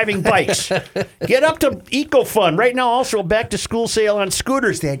self-driving bikes. Get up to EcoFun. Right now, also a back-to-school sale on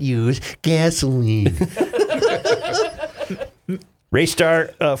scooters that use gasoline.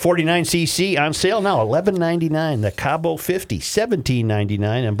 Raystar 49cc on sale now, $11.99. The Cabo 50,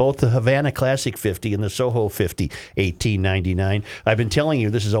 $17.99. And both the Havana Classic 50 and the Soho 50, $18.99. I've been telling you,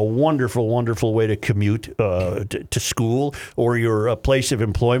 this is a wonderful, wonderful way to commute to school or your place of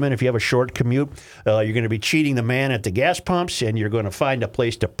employment. If you have a short commute, you're going to be cheating the man at the gas pumps, and you're going to find a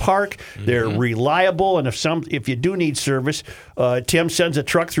place to park. They're reliable, and if you do need service, Tim sends a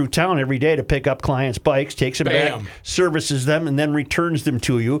truck through town every day to pick up clients' bikes, takes them back, services them, and then returns them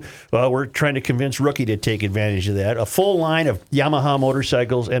to you. We're trying to convince Rookie to take advantage of that. A full line of Yamaha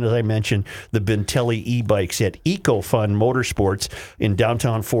motorcycles, and as I mentioned, the Bentelli e-bikes at EcoFun Motorsports in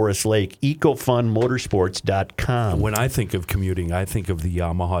downtown Forest Lake, ecofunmotorsports.com. When I think of commuting, I think of the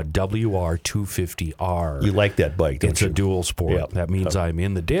Yamaha WR250R. You like that bike, don't It's you? a dual sport. Yep. That means I'm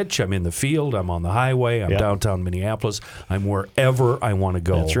in the ditch, I'm in the field, I'm on the highway, I'm downtown Minneapolis. I'm wherever I want to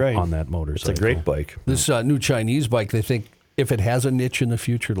go on that motorcycle. It's a great bike. This new Chinese bike, they think if it has a niche in the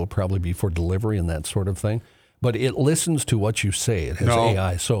future, it'll probably be for delivery and that sort of thing. But it listens to what you say. It has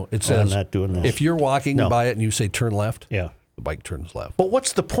AI. So it says, I'm not doing this. if you're walking by it and you say turn left, Yeah. the bike turns left. But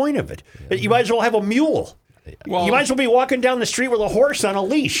what's the point of it? You might as well have a mule. Well, You might as well be walking down the street with a horse on a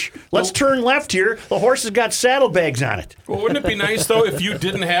leash. Let's turn left here. The horse has got saddlebags on it. well, wouldn't it be nice, though, if you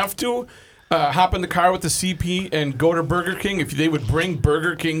didn't have to hop in the car with the CP and go to Burger King, if they would bring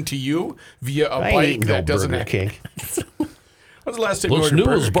Burger King to you via a I ain't bike eating no that doesn't Burger have... King. When's the last time This you ordered news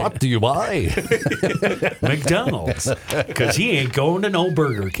Burger King? brought to you by McDonald's, because he ain't going to no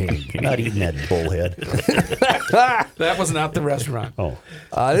Burger King. Not eating that bullhead. That was not the restaurant. Oh,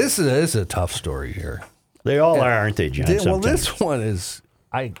 this is a tough story here. they all are, aren't they, John? Well, Sometimes. this one is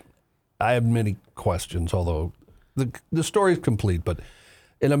I have many questions, although the story is complete. But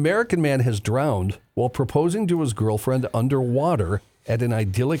an American man has drowned while proposing to his girlfriend underwater at an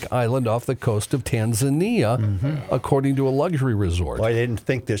idyllic island off the coast of Tanzania, according to a luxury resort. Boy, they didn't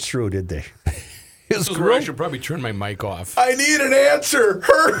think this through, did they? His, This is where I girl, should probably turn my mic off. I need an answer.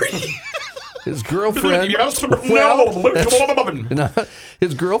 Hurry. his girlfriend, Yes, no.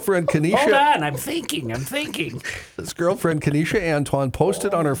 his girlfriend Kenesha. on, I'm thinking. His girlfriend, Kenesha Antoine,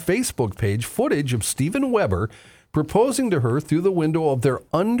 posted on her Facebook page footage of Steven Weber proposing to her through the window of their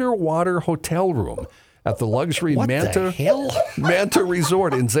underwater hotel room at the luxury What the hell? Manta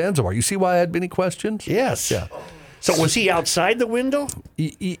Resort in Zanzibar. You see why I had many questions? Yes. Yeah. So was he outside the window?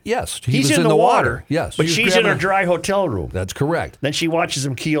 Yes. He He's was in the water. Yes. But He was she's in grabbing her dry hotel room. That's correct. Then she watches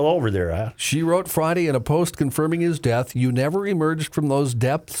him keel over there, huh? She wrote Friday in a post confirming his death, "You never emerged from those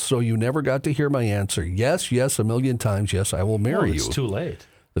depths, so you never got to hear my answer. Yes, yes, a million times, yes, I will marry you." It's too late.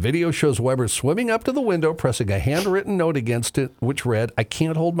 The video shows Weber swimming up to the window, pressing a handwritten note against it, which read, "I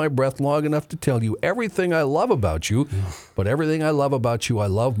can't hold my breath long enough to tell you everything I love about you, but everything I love about you, I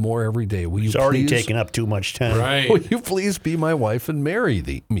love more every day. Will you It's already please, taken up too much time. Right. will you please be my wife and marry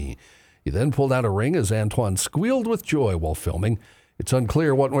me?" He then pulled out a ring as Antoine squealed with joy while filming. It's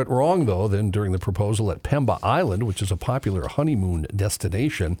unclear what went wrong, though, then during the proposal at Pemba Island, which is a popular honeymoon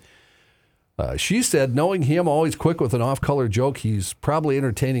destination. She said, knowing him, always quick with an off-color joke, he's probably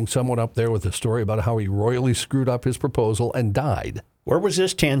entertaining someone up there with a story about how he royally screwed up his proposal and died. Where was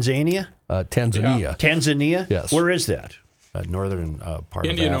this? Tanzania? Tanzania. Tanzania? Yes. Where is that? Northern part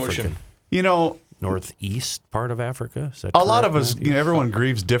Indian of Africa. Ocean. You know, Northeast part of Africa. Is that a lot of correct, us, Matthew? everyone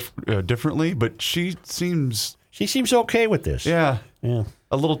grieves differently, but she seems, She seems okay with this. yeah, Yeah.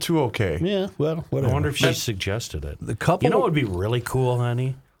 a little too okay. Yeah, well, I whatever. wonder if she suggested it. The couple- You know what would be really cool,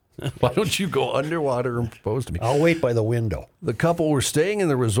 honey? Why don't you go underwater and propose to me? I'll wait by the window. The couple were staying in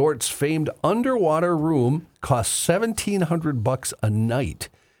the resort's famed underwater room, cost $1,700 a night.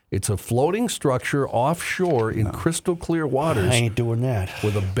 It's a floating structure offshore in crystal clear waters. I ain't doing that.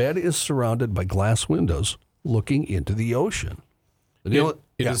 Where the bed is surrounded by glass windows looking into the ocean. It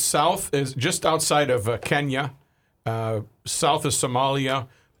is just outside of Kenya, south of Somalia,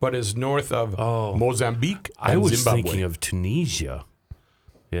 but is north of Mozambique and I was Zimbabwe. thinking of Tunisia.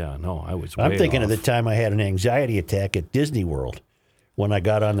 Yeah, no, I was. I'm way thinking off. of the time I had an anxiety attack at Disney World when I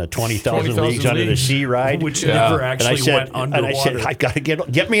got on the 20,000 Leagues Under the Sea ride. Which never actually went underwater. And I said, I got to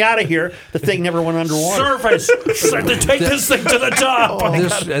get me out of here. The thing never went underwater. Surface! To take this thing to the top!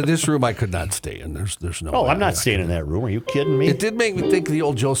 This room I could not stay in. There's no Oh, way I'm not staying in that room. Are you kidding me? It did make me think of the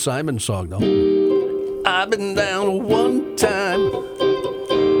old Joe Simon song, though. I've been down one time.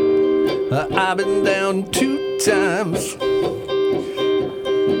 I've been down 2 times.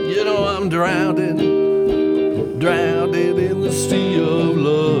 You know I'm drowning in the sea of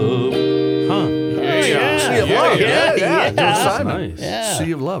love. Huh. Sea of Love. Yeah. Joe Simon. Nice. Yeah.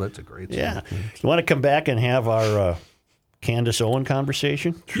 Sea of Love. That's a great song. Yeah. You want to come back and have our Candace Owen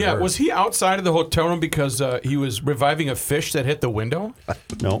conversation? Yeah, was he outside of the hotel room because he was reviving a fish that hit the window?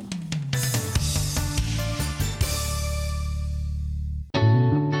 No.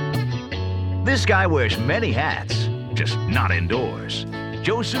 This guy wears many hats, just not indoors.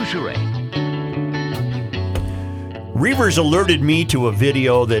 Joe Souchere. Reavers alerted me to a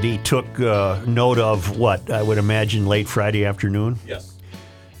video that he took note of, I would imagine late Friday afternoon. Yes.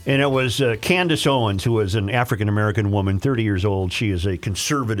 And it was Candace Owens, who is an African-American woman, 30 years old. She is a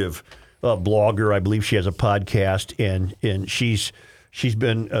conservative blogger. I believe she has a podcast, and she's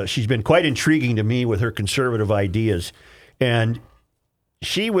been quite intriguing to me with her conservative ideas. And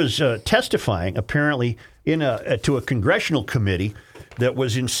she was testifying, apparently, to a congressional committee that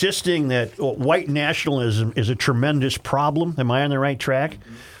was insisting that white nationalism is a tremendous problem. Am I on the right track?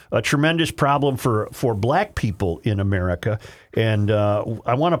 A tremendous problem for black people in America. And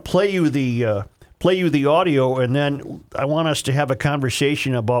I want to play you the audio, and then I want us to have a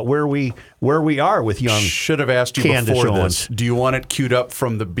conversation about where we are with young. Should have asked you Candace before Owens. this. Do you want it queued up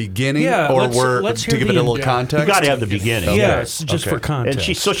from the beginning, Yeah, or let's to hear give it the a little context? You got to have the beginning. Okay. Yeah, it's just for context.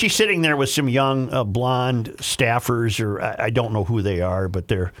 And she's sitting there with some young blonde staffers, or I don't know who they are, but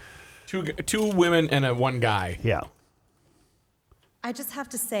they're Two women and one guy. yeah. I just have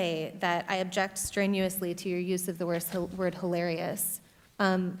to say that I object strenuously to your use of the word hilarious.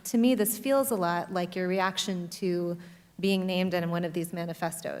 To me, this feels a lot like your reaction to being named in one of these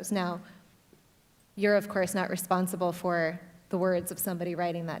manifestos. Now, you're of course not responsible for the words of somebody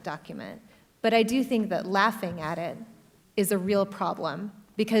writing that document, but I do think that laughing at it is a real problem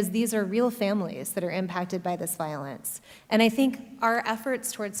because these are real families that are impacted by this violence. And I think our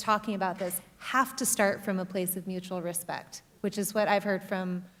efforts towards talking about this have to start from a place of mutual respect, which is what I've heard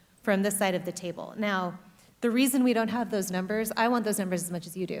from this side of the table. Now, the reason we don't have those numbers, I want those numbers as much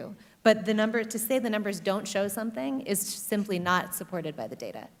as you do, but to say the numbers don't show something is simply not supported by the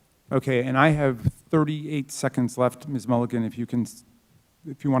data. Okay, and I have 38 seconds left, Ms. Mulligan, if you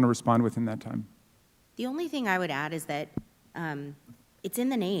want to respond within that time. The only thing I would add is that it's in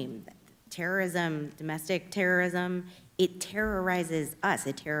the name. Terrorism, domestic terrorism, it terrorizes us.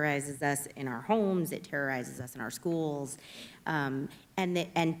 It terrorizes us in our homes. It terrorizes us in our schools. And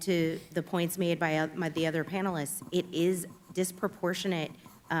to the points made by the other panelists, it is disproportionate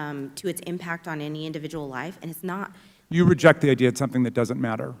to its impact on any individual life, and it's not. You reject the idea it's something that doesn't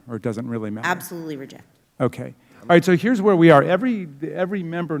matter or doesn't really matter? Absolutely reject. Okay. All right, so here's where we are. Every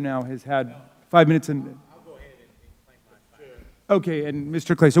member now has had 5 minutes and... Okay, and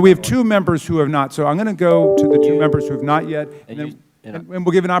Mr. Clay, so we have 2 members who have not. So I'm going to go to the 2 members who have not yet, and we'll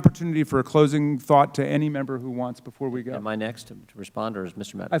give an opportunity for a closing thought to any member who wants before we go. Am I next to respond, or is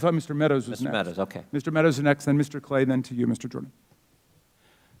Mr. Meadows? I thought Mr. Meadows was next. Mr. Meadows, okay. Mr. Meadows is next, then Mr. Clay, then to you, Mr. Jordan.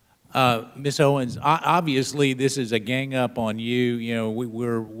 Ms. Owens, obviously this is a gang up on you. You know,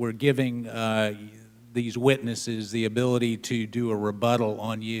 we're giving these witnesses the ability to do a rebuttal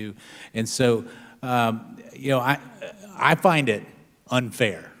on you, and so you know, I find it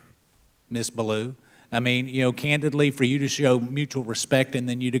unfair, Ms. Ballou. I mean, you know, candidly, for you to show mutual respect and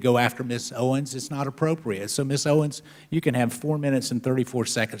then you to go after Ms. Owens, it's not appropriate. So, Ms. Owens, you can have 4 minutes and 34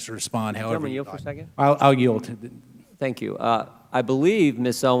 seconds to respond. However, yield for a second. I'll yield. Thank you. I believe,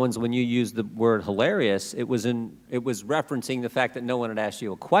 Ms. Owens, when you used the word hilarious, it was referencing the fact that no one had asked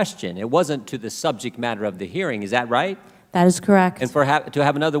you a question. It wasn't to the subject matter of the hearing. Is that right? That is correct. And to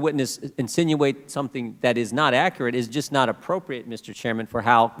have another witness insinuate something that is not accurate is just not appropriate, Mr. Chairman, for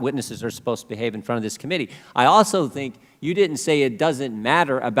how witnesses are supposed to behave in front of this committee. I also think you didn't say it doesn't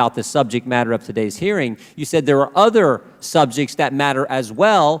matter about the subject matter of today's hearing. You said there are other subjects that matter as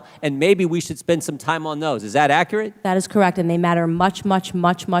well, and maybe we should spend some time on those. Is that accurate? That is correct, and they matter much, much,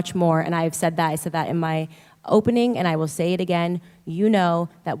 much, much more. And I have said that. I said that in my opening, and I will say it again. You know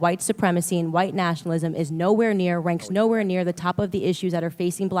that white supremacy and white nationalism ranks nowhere near the top of the issues that are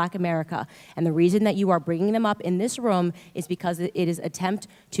facing Black America. And the reason that you are bringing them up in this room is because it is an attempt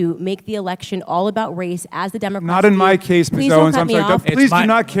to make the election all about race, as the Democrats Not in my case, Please Ms. don't Owens. cut I'm me sorry. off. Please do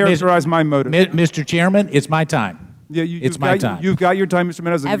not characterize my motive. Mr. Chairman, it's my time. Yeah, it's my time. You've got your time, Mr.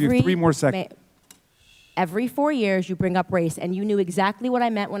 Meadows. I'll give you 3 more seconds. Every 4 years, you bring up race, and you knew exactly what I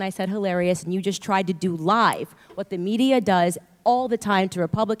meant when I said hilarious, and you just tried to do live what the media does all the time to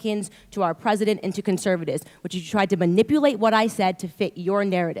Republicans, to our president, and to conservatives, which you tried to manipulate what I said to fit your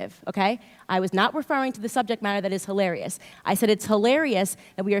narrative, okay? I was not referring to the subject matter that is hilarious. I said it's hilarious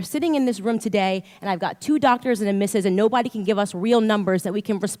that we are sitting in this room today, and I've got 2 doctors and a missus, and nobody can give us real numbers that we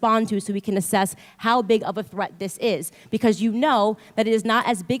can respond to so we can assess how big of a threat this is. Because you know that it is not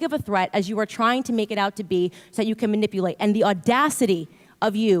as big of a threat as you are trying to make it out to be so that you can manipulate. And the audacity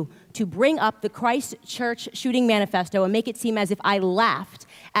of you to bring up the Christchurch shooting manifesto and make it seem as if I laughed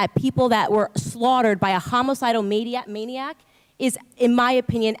at people that were slaughtered by a homicidal maniac is, in my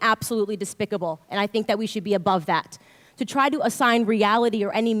opinion, absolutely despicable. And I think that we should be above that. To try to assign reality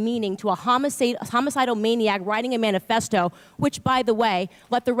or any meaning to a homicidal maniac writing a manifesto, which, by the way,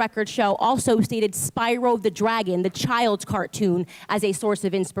 let the record show, also stated Spyro the Dragon, the child's cartoon, as a source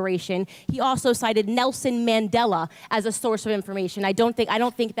of inspiration. He also cited Nelson Mandela as a source of information. I don't think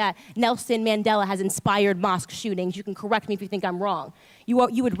that Nelson Mandela has inspired mosque shootings. You can correct me if you think I'm wrong. You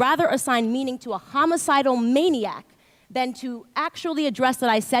would rather assign meaning to a homicidal maniac than to actually address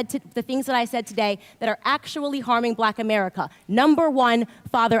the things that I said today that are actually harming Black America. Number 1,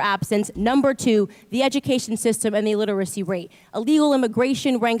 father absence. Number 2, the education system and the illiteracy rate. Illegal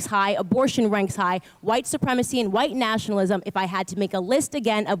immigration ranks high, abortion ranks high, white supremacy and white nationalism, if I had to make a list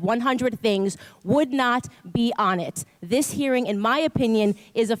again of 100 things, would not be on it. This hearing, in my opinion,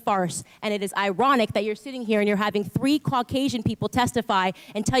 is a farce, and it is ironic that you're sitting here and you're having 3 Caucasian people testify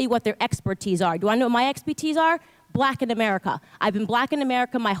and tell you what their expertise are. Do I know what my expertise are? Black in America. I've been Black in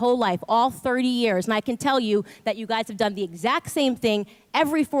America my whole life, all 30 years, and I can tell you that you guys have done the exact same thing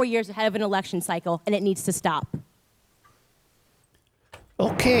every 4 years ahead of an election cycle, and it needs to stop.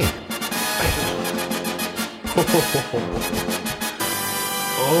 Okay.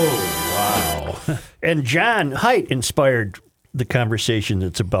 Oh, wow. And John Haidt inspired the conversation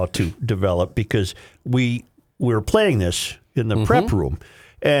that's about to develop, because we were playing this in the prep room,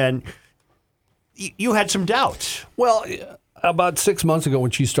 and you had some doubts. Well, about 6 months ago when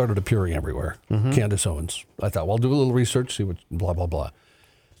she started appearing everywhere, Candace Owens, I thought, well, I'll do a little research, see what blah, blah, blah.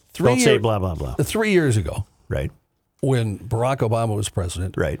 Don't say blah, blah, blah. 3 years ago, right, when Barack Obama was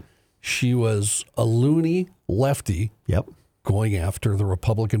president, right, she was a loony lefty going after the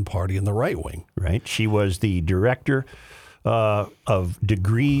Republican Party and the right wing. Right. She was the director of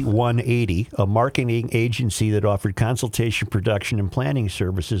Degree 180, a marketing agency that offered consultation, production, and planning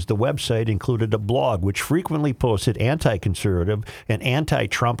services. The website included a blog which frequently posted anti-conservative and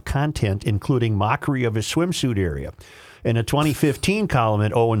anti-Trump content, including mockery of his swimsuit area. In a 2015 column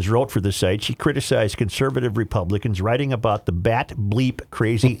that Owens wrote for the site, she criticized conservative Republicans, writing about the bat bleep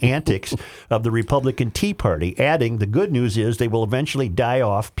crazy antics of the Republican Tea Party, adding, "The good news is they will eventually die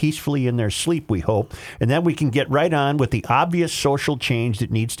off peacefully in their sleep, we hope, and then we can get right on with the obvious social change that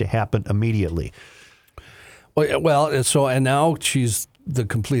needs to happen immediately." Well, and now she's the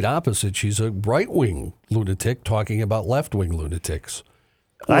complete opposite. She's a right-wing lunatic talking about left-wing lunatics.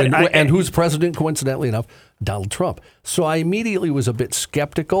 And who's president, coincidentally enough? Donald Trump. So I immediately was a bit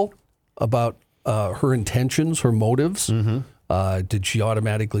skeptical about her intentions, her motives. Did she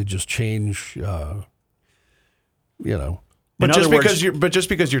automatically just change, But just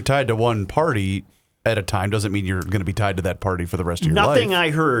because you're tied to one party at a time doesn't mean you're going to be tied to that party for the rest of your life. Nothing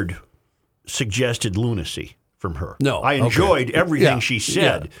I heard suggested lunacy from her. No. I enjoyed everything she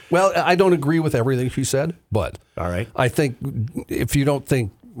said. Yeah. Well, I don't agree with everything she said, but all right. I think if you don't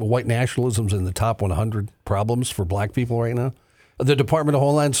think white nationalism's in the top 100 problems for Black people right now, the Department of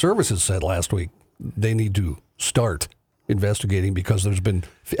Homeland Services said last week they need to start investigating, because there's been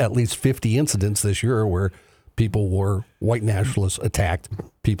at least 50 incidents this year where people were, white nationalists attacked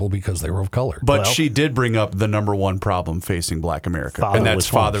people because they were of color. But she did bring up the number one problem facing Black America, and that's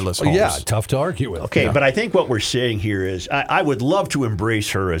fatherless homes. Yeah, tough to argue with. Okay, but I think what we're saying here is I would love to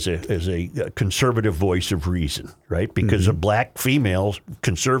embrace her as a conservative voice of reason, right? Because of Black females,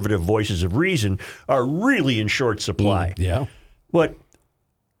 conservative voices of reason are really in short supply. Yeah. But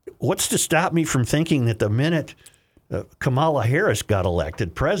what's to stop me from thinking that the minute Kamala Harris got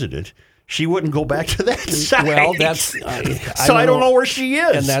elected president, she wouldn't go back to that side. Well, that's I don't know where she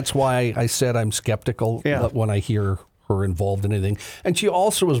is, and that's why I said I'm skeptical when I hear her involved in anything. And she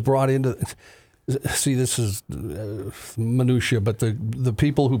also was brought into. See, this is minutia, but the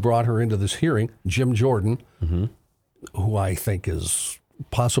people who brought her into this hearing, Jim Jordan, who I think is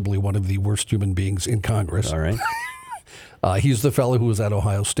possibly one of the worst human beings in Congress. All right, he's the fellow who was at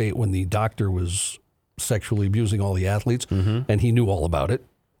Ohio State when the doctor was sexually abusing all the athletes, and he knew all about it.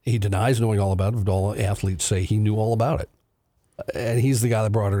 He denies knowing all about it, but all athletes say he knew all about it. And he's the guy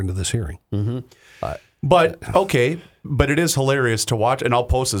that brought her into this hearing. But it is hilarious to watch, and I'll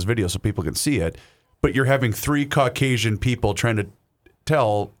post this video so people can see it. But you're having 3 Caucasian people trying to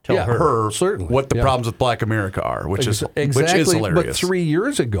tell her certainly what the problems with Black America are, which is hilarious. But 3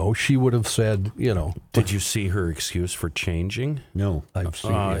 years ago, she would have said, Did you see her excuse for changing? No, I've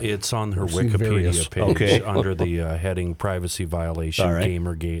seen it. It's on her I've seen Wikipedia various. page under the heading "Privacy Violation,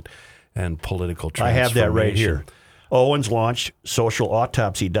 Gamergate, and Political I Transformation." have that right here. Owens launched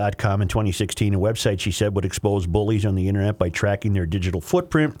socialautopsy.com in 2016, a website she said would expose bullies on the internet by tracking their digital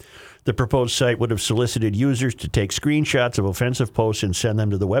footprint. The proposed site would have solicited users to take screenshots of offensive posts and send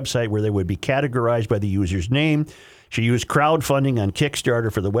them to the website where they would be categorized by the user's name. She used crowdfunding on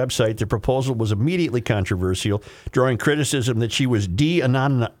Kickstarter for the website. The proposal was immediately controversial, drawing criticism that she was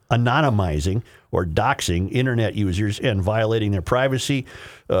de-anonymizing or doxing internet users and violating their privacy.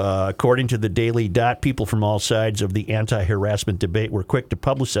 According to the Daily Dot, people from all sides of the anti-harassment debate were quick to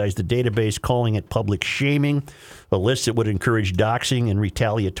publicize the database, calling it public shaming, a list that would encourage doxing and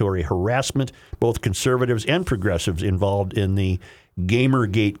retaliatory harassment. Both conservatives and progressives involved in the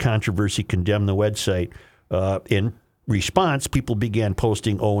Gamergate controversy condemned the website. In response, people began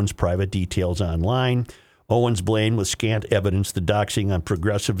posting Owens' private details online. Owens blamed with scant evidence the doxing on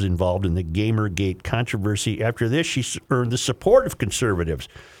progressives involved in the Gamergate controversy. After this, she earned the support of conservatives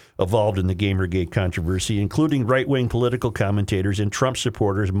involved in the Gamergate controversy, including right-wing political commentators and Trump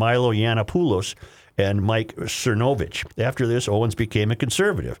supporters Milo Yiannopoulos and Mike Cernovich. After this, Owens became a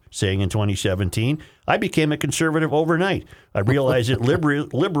conservative, saying in 2017, "I became a conservative overnight. I realized that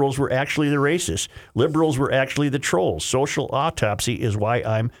liberals were actually the racists. Liberals were actually the trolls. Social autopsy is why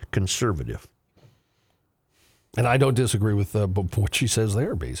I'm conservative." And I don't disagree with what she says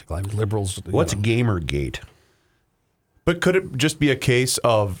there, basically. I mean, liberals... What's Gamergate? But could it just be a case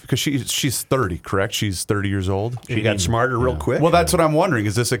of, because she's 30, correct? She's 30 years old. She got smarter real quick. Well, that's what I'm wondering.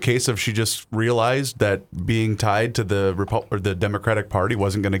 Is this a case of she just realized that being tied to the Democratic Party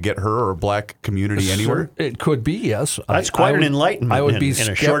wasn't going to get her or a black community anywhere? It could be, yes. That's quite an enlightenment I would be in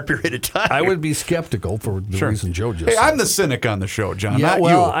a short period of time. I would be skeptical for the reason Joe just said. I'm the cynic on the show, John, yeah, not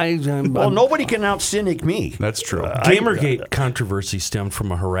well, you. Well, nobody can out-cynic me. That's true. Gamergate controversy stemmed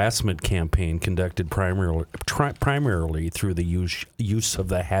from a harassment campaign conducted primarily through the use of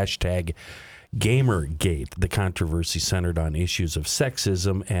the hashtag Gamergate. The controversy centered on issues of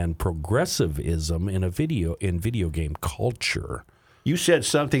sexism and progressivism in video game culture. You said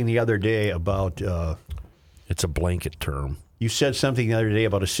something the other day about... it's a blanket term. You said something the other day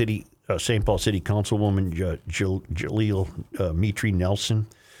about a St. Paul City Councilwoman, Jaleel Mitri Nelson.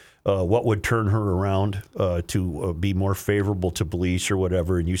 What would turn her around to be more favorable to police or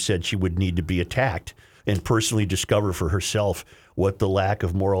whatever, and you said she would need to be attacked and personally discover for herself what the lack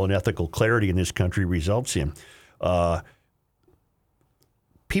of moral and ethical clarity in this country results in.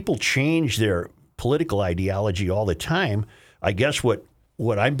 People change their political ideology all the time. I guess what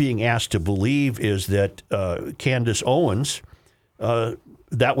I'm being asked to believe is that Candace Owens,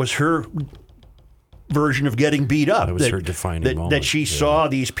 that was her version of getting beat up. That was her defining moment. That she saw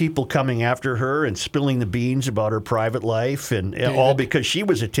these people coming after her and spilling the beans about her private life, and all because she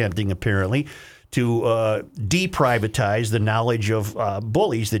was attempting, apparently, to deprivatize the knowledge of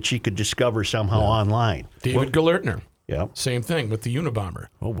bullies that she could discover somehow online. David Galertner. Yeah. Same thing with the Unabomber.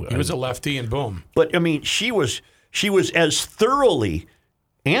 He was a lefty and boom. But, I mean, she was as thoroughly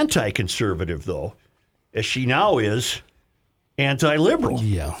anti-conservative, though, as she now is anti-liberal.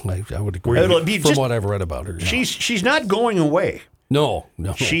 Yeah, I would agree from what I've read about her. Yeah. She's not going away. No.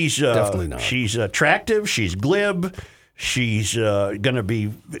 She's definitely not. She's attractive. She's glib. She's going to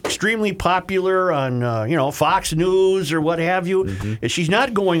be extremely popular on Fox News or what have you. Mm-hmm. She's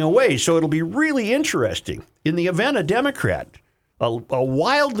not going away, so it'll be really interesting. In the event a Democrat, a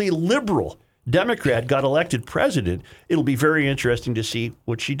wildly liberal Democrat got elected president, it'll be very interesting to see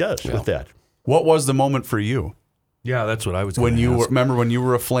what she does with that. What was the moment for you? Yeah, that's what I was when you ask. Remember when you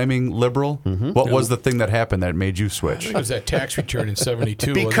were a flaming liberal? Mm-hmm. What was the thing that happened that made you switch? I think it was that tax return in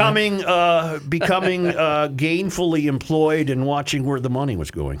 '72. Becoming gainfully employed and watching where the money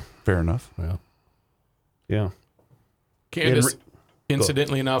was going. Fair enough. Yeah. Candace,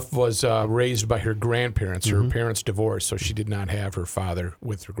 incidentally enough, was raised by her grandparents. Her parents divorced, so she did not have her father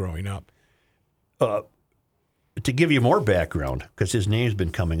with her growing up. To give you more background, because his name's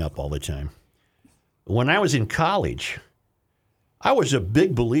been coming up all the time. When I was in college, I was a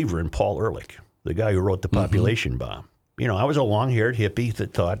big believer in Paul Ehrlich, the guy who wrote The Population Bomb. You know, I was a long-haired hippie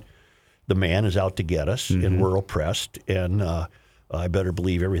that thought the man is out to get us, and we're oppressed, and I better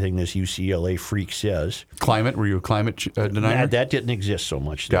believe everything this UCLA freak says. Climate? Were you a climate denier? That didn't exist so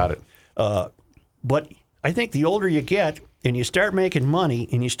much. Got it. But I think the older you get, and you start making money,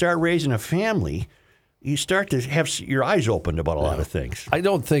 and you start raising a family, you start to have your eyes opened about a lot of things. I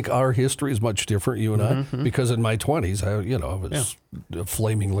don't think our history is much different, you and I, because in my 20s, I was a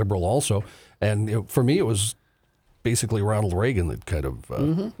flaming liberal also. And for me, it was basically Ronald Reagan that kind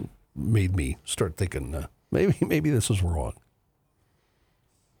of made me start thinking, maybe this is wrong.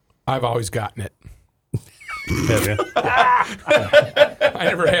 I've always gotten it. I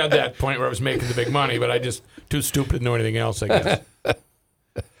never had that point where I was making the big money, but I just too stupid to know anything else, I guess.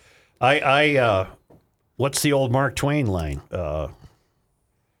 What's the old Mark Twain line?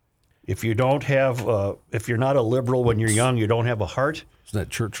 If you're not a liberal when you're young, you don't have a heart. Isn't that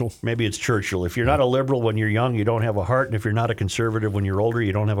Churchill? Maybe it's Churchill. If you're not a liberal when you're young, you don't have a heart, and if you're not a conservative when you're older,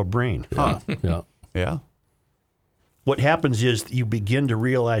 you don't have a brain. Yeah. What happens is you begin to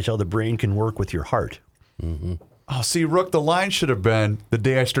realize how the brain can work with your heart. Oh, see, Rook, the line should have been the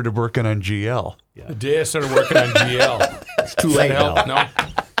day I started working on GL. The day I started working on GL. It's too late now. No.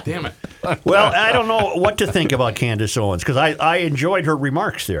 Damn it. Well, I don't know what to think about Candace Owens, because I enjoyed her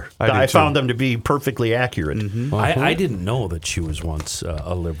remarks there. I found them to be perfectly accurate. I didn't know that she was once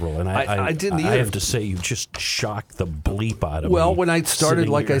a liberal, and I didn't either. I have to say, you just shocked the bleep out of me. Well, when I started,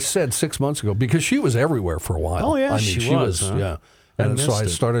 sitting like here. I said, 6 months ago, because she was everywhere for a while. Oh, yeah. I mean, She was, huh? yeah. And so I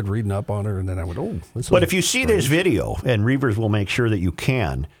started reading up on her, and then I went, But if you see this video, and Reavers will make sure that you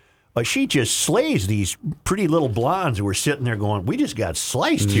can, she just slays these pretty little blondes who were sitting there going, we just got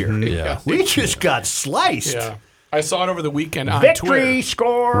sliced here. We just got sliced. Yeah. I saw it over the weekend on Victory, Twitter.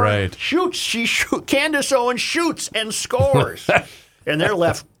 score, Right. shoots. Candace Owens shoots and scores. And they're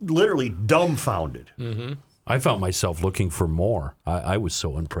left literally dumbfounded. I found myself looking for more. I was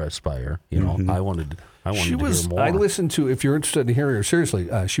so impressed by her. You know, I wanted she to was. hear more. I listened to. If you're interested in hearing her, seriously,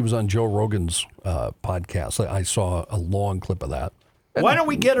 she was on Joe Rogan's podcast. I saw a long clip of that. Why don't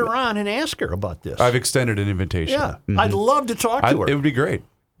we get her on and ask her about this? I've extended an invitation. Yeah, I'd love to talk to her. It would be great.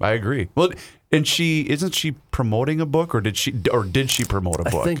 I agree. Well, and isn't she promoting a book, or did she promote a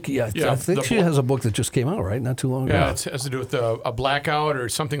book? I think I think she has a book that just came out, right? Not too long ago. Yeah, it has to do with a blackout or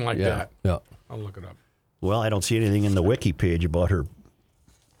something like that. Yeah. I'll look it up. Well, I don't see anything in the wiki page about her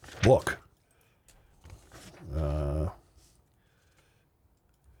book.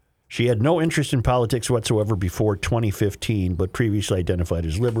 She had no interest in politics whatsoever before 2015, but previously identified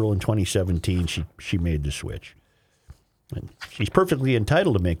as liberal. In 2017, she made the switch. And she's perfectly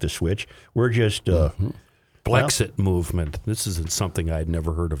entitled to make the switch. We're just... Blexit movement. This isn't something I'd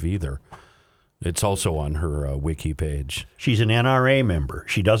never heard of either. It's also on her wiki page. She's an NRA member.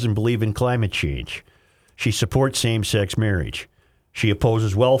 She doesn't believe in climate change. She supports same-sex marriage. She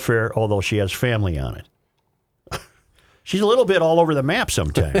opposes welfare, although she has family on it. She's a little bit all over the map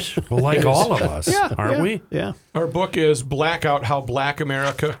sometimes. Well, like all of us, aren't we? Yeah. Our book is Blackout, How Black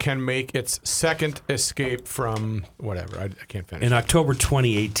America Can Make Its Second Escape from whatever. I can't finish. In October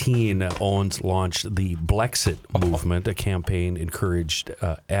 2018, Owens launched the Blexit movement, a campaign encouraged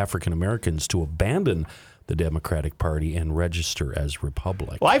African Americans to abandon the Democratic Party and register as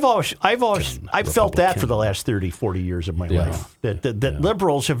Republican. Well, I've felt that for the last 30, 40 years of my life. That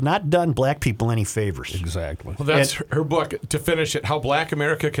liberals have not done black people any favors. Exactly. Well, that's her book, to finish it, How Black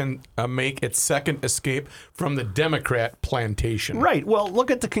America Can Make Its Second Escape from the Democrat Plantation. Right. Well,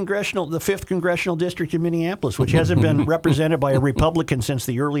 look at the 5th Congressional District in Minneapolis, which hasn't been represented by a Republican since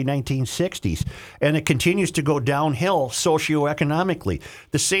the early 1960s. And it continues to go downhill socioeconomically.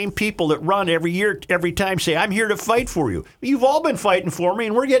 The same people that run every year, every time say, I'm here to fight for you. You've all been fighting for me,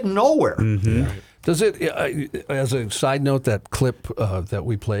 and we're getting nowhere. Right. Does it, as a side note, that clip that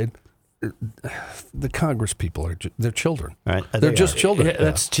we played, the Congress people they're children. Right. They're just children. Yeah,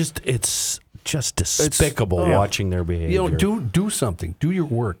 it's just despicable watching their behavior. You know, do something. Do your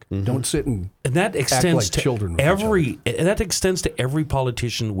work. Don't sit and that extends act like children. That extends to every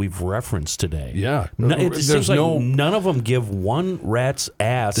politician we've referenced today. Yeah. It seems like none of them give one rat's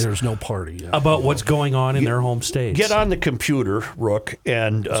ass. There's no party about what's going on in their home states. Get on the computer, Rook,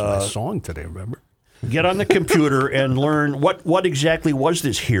 and that's my song today. Remember? Get on the computer and learn what exactly was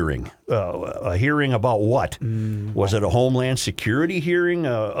this hearing? A hearing about what? Was it a Homeland Security hearing?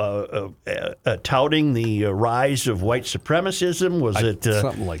 Touting the rise of white supremacism? Was it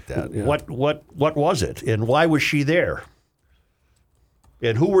something like that? Yeah. What was it? And why was she there?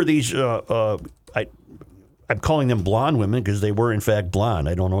 And who were these? I'm calling them blonde women because they were in fact blonde.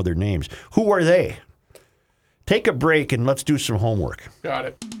 I don't know their names. Who are they? Take a break and let's do some homework. Got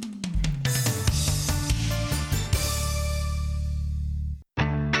it.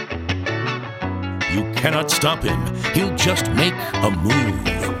 You cannot stop him. He'll just make a move.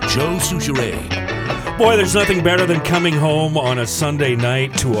 Joe Souchere. Boy, there's nothing better than coming home on a Sunday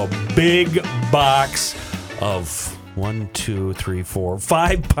night to a big box of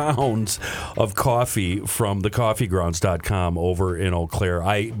 5 pounds of coffee from thecoffeegrounds.com over in Eau Claire.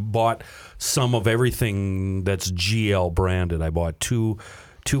 I bought some of everything that's GL branded. I bought two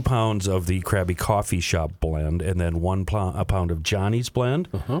pounds of the Krabby Coffee Shop blend, and then a pound of Johnny's blend.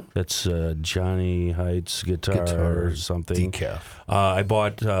 That's Johnny Heights guitar or something. Decaf. I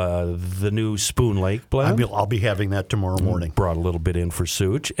bought the new Spoon Lake blend. I'll be having that tomorrow morning. Brought a little bit in for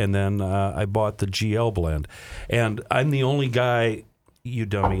Such, and then I bought the GL blend. And I'm the only guy, you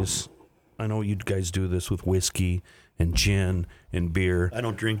dummies, I know you guys do this with whiskey and gin and beer. I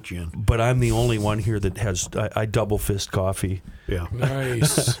don't drink gin. But I'm the only one here that has, I double fist coffee. Yeah.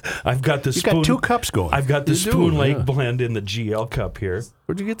 Nice. I've got the spoon. You got 2 cups going. I've got the Spoon Lake blend in the GL cup here.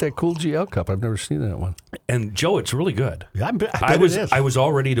 Where'd you get that cool GL cup? I've never seen that one. And Joe, it's really good. Yeah, I bet I it is. was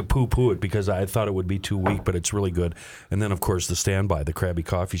all ready to poo-poo it because I thought it would be too weak, but it's really good. And then, of course, the standby, the Krabby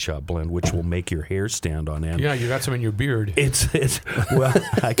Coffee Shop blend, which will make your hair stand on end. Yeah, you got some in your beard. It's well,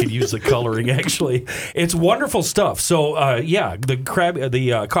 I could use the coloring actually. It's wonderful stuff. So the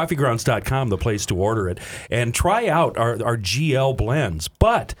coffeegrounds.com, the place to order it, and try out our GL blends.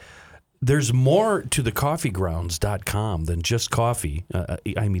 But there's more to the coffeegrounds.com than just coffee.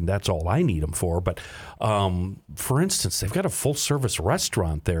 I mean, that's all I need them for. But for instance, they've got a full service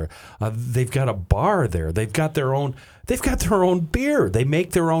restaurant there. They've got a bar there. They've got their own beer. They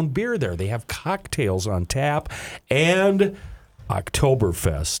make their own beer there. They have cocktails on tap, and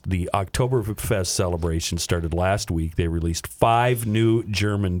Oktoberfest. The Oktoberfest celebration started last week. They released 5 new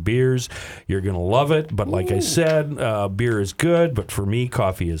German beers. You're going to love it. But like I said, beer is good. But for me,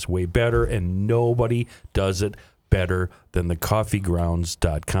 coffee is way better. And nobody does it better than the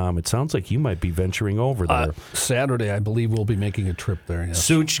coffeegrounds.com. It sounds like you might be venturing over there. Saturday, I believe we'll be making a trip there. Yes.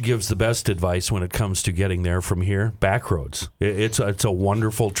 Such gives the best advice when it comes to getting there from here. Back roads. It's a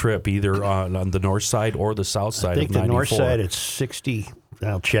wonderful trip, either on the north side or the south side. I think of the 94. north side it's 60.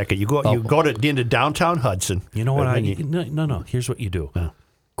 I'll check it. You go into downtown Hudson. You know what? No. Here's what you do.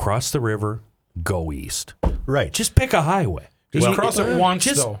 Cross the river, go east. Right. Just pick a highway. Just cross it once,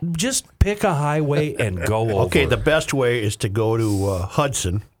 though. Just pick a highway and go over. Okay, the best way is to go to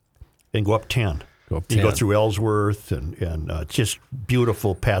Hudson and go up 10. You go through Ellsworth and just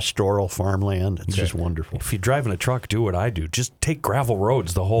beautiful pastoral farmland. It's just wonderful. If you're driving a truck, do what I do. Just take gravel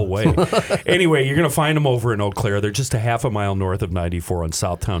roads the whole way. Anyway, you're going to find them over in Eau Claire. They're just a half a mile north of 94 on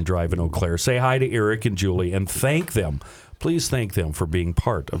Southtown Drive in Eau Claire. Say hi to Eric and Julie and thank them. Please thank them for being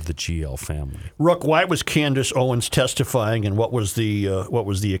part of the GL family. Rook, why was Candace Owens testifying, and what was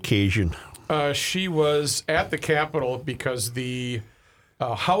the occasion? She was at the Capitol because the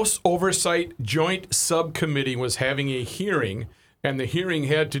House Oversight Joint Subcommittee was having a hearing, and the hearing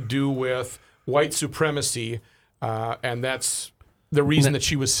had to do with white supremacy, and that's the reason that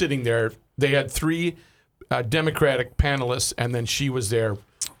she was sitting there. They had 3 Democratic panelists, and then she was there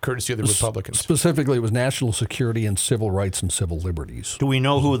courtesy of the Republicans. Specifically, it was national security and civil rights and civil liberties. Do we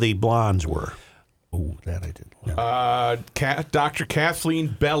know who the blondes were? Oh, that I didn't know. Dr.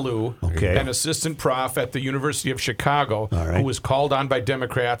 Kathleen Bellew, an assistant prof at the University of Chicago, who was called on by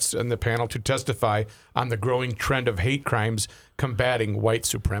Democrats in the panel to testify on the growing trend of hate crimes combating white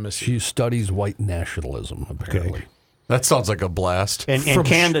supremacy. She studies white nationalism, apparently. Okay. That sounds like a blast. And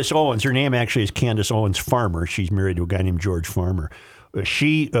Candace Owens, her name actually is Candace Owens Farmer. She's married to a guy named George Farmer.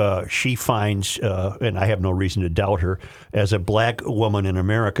 She finds, and I have no reason to doubt her, as a black woman in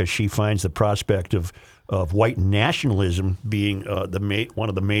America, she finds the prospect of white nationalism being one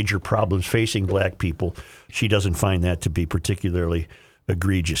of the major problems facing black people. She doesn't find that to be particularly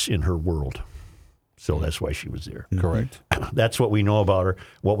egregious in her world. So that's why she was there. Correct. That's what we know about her.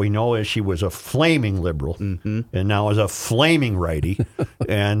 What we know is she was a flaming liberal and now is a flaming righty.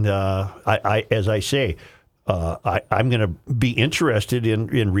 And as I say, I'm going to be interested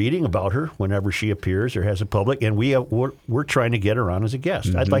in reading about her whenever she appears or has a public, and we're trying to get her on as a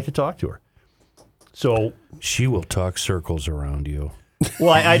guest. I'd like to talk to her. So she will talk circles around you.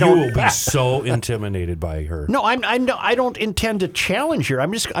 Well, I You don't. will be so intimidated by her. No, I don't intend to challenge her.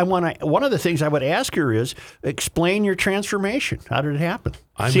 One of the things I would ask her is explain your transformation. How did it happen?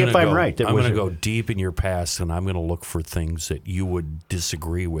 See if I'm right. I'm going to go deep in your past, and I'm going to look for things that you would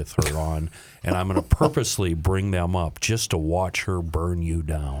disagree with her on, and I'm going to purposely bring them up just to watch her burn you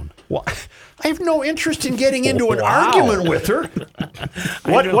down. Well, I have no interest in getting into an argument with her.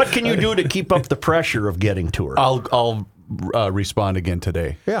 What can you do to keep up the pressure of getting to her? I'll respond again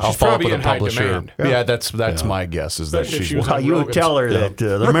today. Yeah. I'll She's follow up probably with a in high publisher. demand. Yeah, that's my guess is that Especially if she's. she was Well, on you Rogan's. tell her that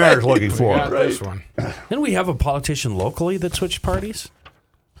the mayor's looking for Yeah, her. this one. Didn't we have a politician locally that switched parties?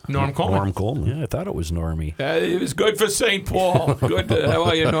 Norm Coleman. Norm Coleman. Yeah, I thought it was Normie. It was good for St. Paul. Good. How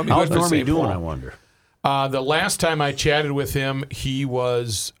are you, Normie? How's Good for Normie St. doing, Paul. I wonder? The last time I chatted with him, he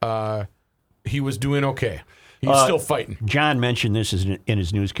was doing okay. He's still fighting. John mentioned this in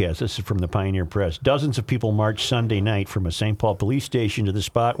his newscast. This is from the Pioneer Press. Dozens of people marched Sunday night from a St. Paul police station to the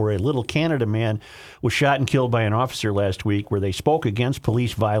spot where a Little Canada man was shot and killed by an officer last week, where they spoke against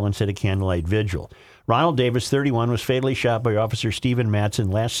police violence at a candlelight vigil. Ronald Davis, 31, was fatally shot by Officer Stephen Matson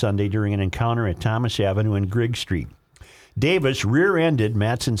last Sunday during an encounter at Thomas Avenue and Grigg Street. Davis rear-ended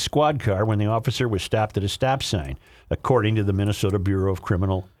Matson's squad car when the officer was stopped at a stop sign, according to the Minnesota Bureau of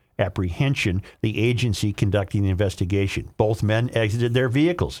Criminal Apprehension, the agency conducting the investigation. Both men exited their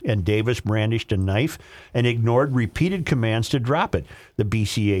vehicles, and Davis brandished a knife and ignored repeated commands to drop it, the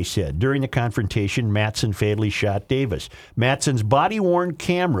BCA said. During the confrontation, Matson fatally shot Davis. Matson's body-worn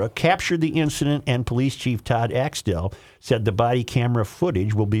camera captured the incident, and Police Chief Todd Axtell said the body camera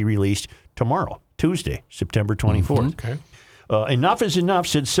footage will be released tomorrow, Tuesday, September 24th. Okay. Enough is enough,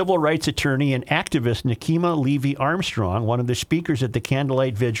 said civil rights attorney and activist Nekima Levy Armstrong, one of the speakers at the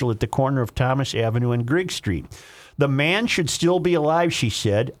candlelight vigil at the corner of Thomas Avenue and Grigg Street. The man should still be alive, she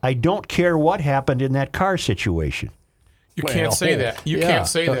said. I don't care what happened in that car situation. You can't say that. You can't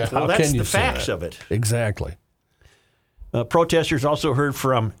say that. Well, that's the facts of it. Exactly. Protesters also heard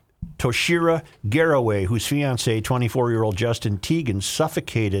from Toshira Garraway, whose fiancé, 24-year-old Justin Tegan,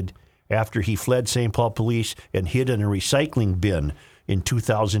 suffocated after he fled St. Paul police and hid in a recycling bin in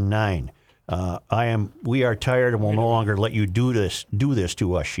 2009. We are tired and will no longer let you do this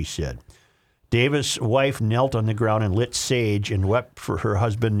to us, she said. Davis' wife knelt on the ground and lit sage and wept for her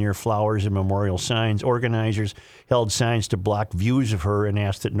husband near flowers and memorial signs. Organizers held signs to block views of her and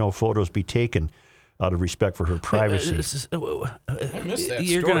asked that no photos be taken out of respect for her privacy.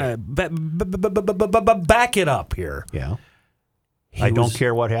 You're going to back it up here. Yeah. I don't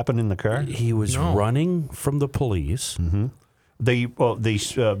care what happened in the car. He was running from the police. Mm-hmm.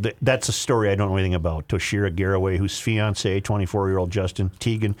 That's a story I don't know anything about. Toshira Garraway, whose fiancé, 24-year-old Justin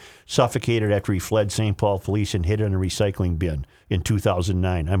Tegan, suffocated after he fled St. Paul police and hid in a recycling bin in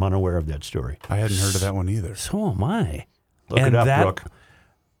 2009. I'm unaware of that story. I hadn't heard of that one either. So am I. Look it up, Brooke.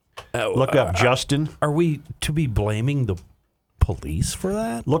 Look up Justin. Are we to be blaming the police for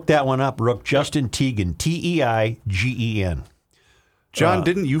that? Look that one up, Brooke. Justin Tegan, Teigen. John,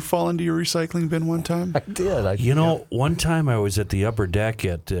 didn't you fall into your recycling bin one time? I did. One time I was at the upper deck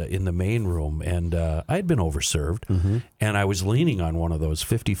in the main room, and I had been overserved, and I was leaning on one of those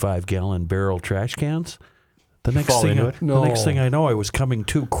 55-gallon barrel trash cans. The next thing I know, I was coming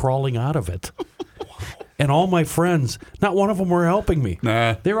to, crawling out of it. And all my friends, not one of them were helping me.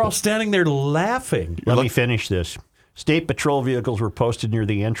 Nah. They were all standing there laughing. Let me finish this. State patrol vehicles were posted near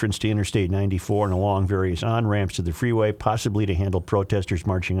the entrance to Interstate 94 and along various on-ramps to the freeway, possibly to handle protesters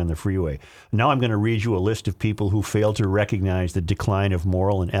marching on the freeway. Now I'm going to read you a list of people who failed to recognize the decline of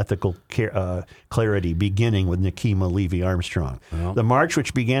moral and ethical clarity, beginning with Nekima Levy Armstrong. Well, the march,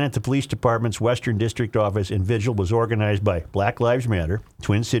 which began at the police department's Western District office and vigil, was organized by Black Lives Matter,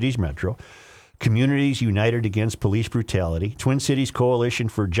 Twin Cities Metro, Communities United Against Police Brutality, Twin Cities Coalition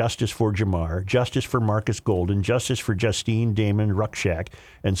for Justice for Jamar, Justice for Marcus Golden, Justice for Justine Damon Rucksack,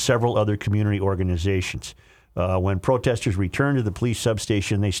 and several other community organizations. When protesters returned to the police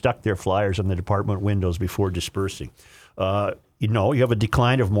substation, they stuck their flyers on the department windows before dispersing. You have a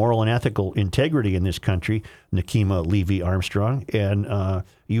decline of moral and ethical integrity in this country, Nekima Levy Armstrong, and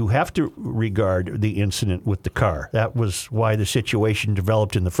you have to regard the incident with the car. That was why the situation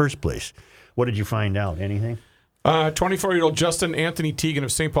developed in the first place. What did you find out? Anything? 24-year-old Justin Anthony Tegan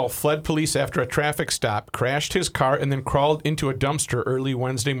of St. Paul fled police after a traffic stop, crashed his car, and then crawled into a dumpster early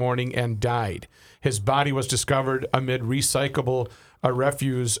Wednesday morning and died. His body was discovered amid recyclable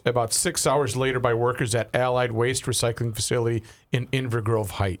refuse about 6 hours later by workers at Allied Waste Recycling Facility in Invergrove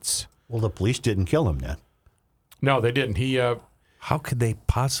Heights. Well, the police didn't kill him then. No, they didn't. How could they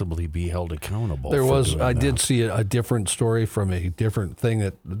possibly be held accountable? I did see a different story from a different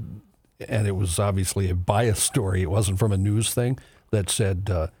thing and it was obviously a biased story. It wasn't from a news thing. that said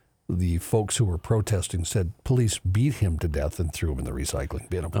the folks who were protesting said police beat him to death and threw him in the recycling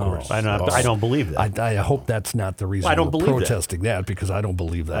bin, of course. I don't believe that. I hope that's not the reason I don't we're believe protesting that because I don't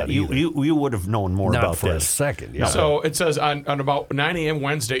believe that either. You would have known more Not about for that. a second. Yeah. So it says on about 9 a.m.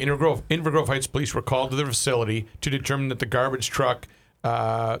 Wednesday, Inver Grove Heights police were called to the facility to determine that the garbage truck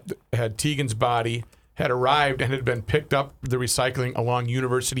had Tegan's body, had arrived and had been picked up the recycling along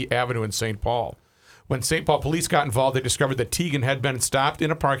University Avenue in St. Paul. When St. Paul police got involved, they discovered that Tegan had been stopped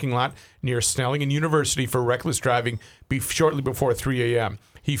in a parking lot near Snelling and University for reckless driving shortly before 3 a.m.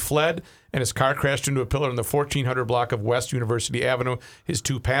 He fled, and his car crashed into a pillar in the 1400 block of West University Avenue. His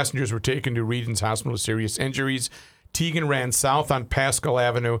 2 passengers were taken to Regents Hospital with serious injuries. Tegan ran south on Pascal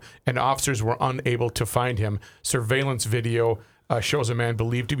Avenue, and officers were unable to find him. Surveillance video shows a man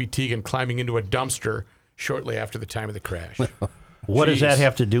believed to be Tegan climbing into a dumpster shortly after the time of the crash. What does that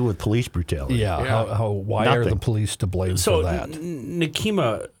have to do with police brutality? Yeah. Why are the police to blame for that?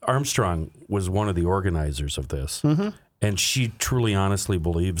 Nikema Armstrong was one of the organizers of this, and she truly, honestly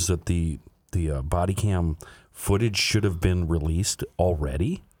believes that the body cam footage should have been released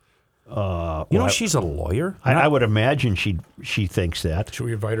already. She's a lawyer. I would imagine she thinks that. Should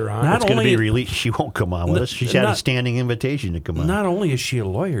we invite her on? It's going to be released. She won't come on with us. She's had a standing invitation to come on. Not only is she a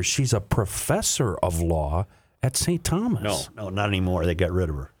lawyer, she's a professor of law at St. Thomas. No, not anymore. They got rid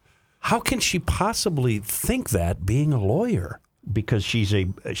of her. How can she possibly think that, being a lawyer? Because she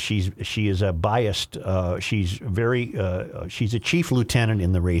is a biased. She's a chief lieutenant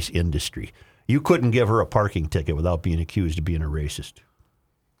in the race industry. You couldn't give her a parking ticket without being accused of being a racist.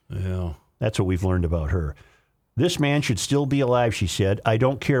 Yeah, that's what we've learned about her. This man should still be alive, she said. I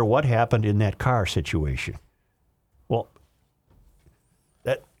don't care what happened in that car situation. Well,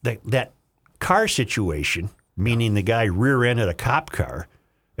 that car situation, meaning the guy rear-ended a cop car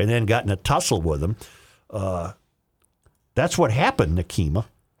and then got in a tussle with him, that's what happened, Nikema.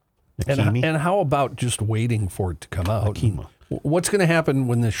 And how about just waiting for it to come out? Nikema. What's going to happen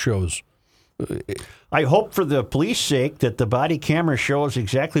when this shows? I hope for the police sake that the body camera shows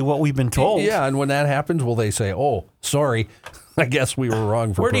exactly what we've been told. Yeah, and when that happens, will they say, oh, sorry, I guess we were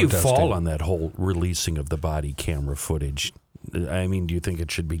wrong for protesting? Where do you fall on that whole releasing of the body camera footage? I mean, do you think it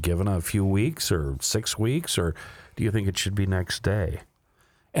should be given a few weeks or 6 weeks, or do you think it should be next day?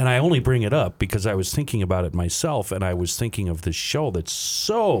 And I only bring it up because I was thinking about it myself, and I was thinking of this show that's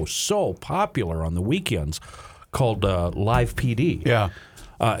so popular on the weekends called Live PD. Yeah.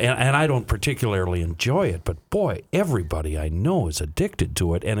 And I don't particularly enjoy it, but boy, everybody I know is addicted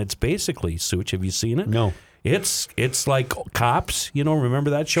to it. And it's basically, Such, have you seen it? No. It's like Cops,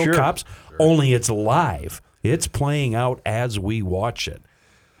 remember that show, Sure. Cops? Sure. Only it's live. It's playing out as we watch it.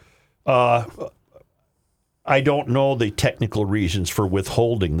 I don't know the technical reasons for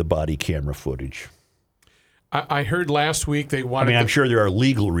withholding the body camera footage. I heard last week they wanted... I'm sure there are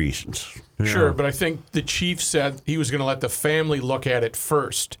legal reasons. Sure, but I think the chief said he was going to let the family look at it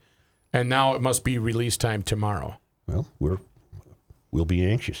first, and now it must be release time tomorrow. Well, we'll be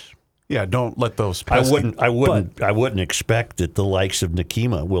anxious. Yeah, don't let those. I wouldn't expect that the likes of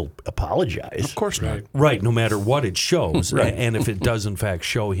Nikema will apologize. Of course not. Right, no matter what it shows, Right. And if it does in fact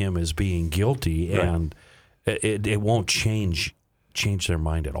show him as being guilty, Right. and it won't change their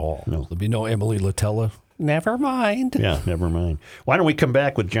mind at all. No. There'll be no Emily Latella. Never mind. Yeah, never mind. Why don't we come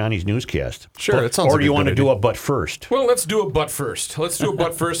back with Johnny's newscast? Sure, it sounds Or like do you a want to good do idea. a but first? Well, let's do a but first.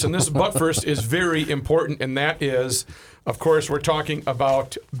 And this but first is very important, and that is, of course, we're talking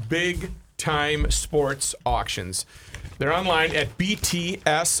about big-time sports auctions. They're online at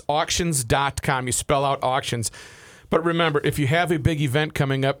btsauctions.com. You spell out auctions. But remember, if you have a big event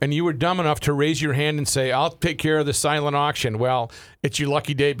coming up and you were dumb enough to raise your hand and say, I'll take care of the silent auction, well, it's your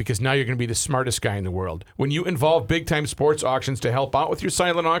lucky day because now you're going to be the smartest guy in the world. When you involve big-time sports auctions to help out with your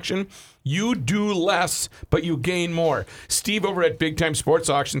silent auction, you do less, but you gain more. Steve over at Big Time Sports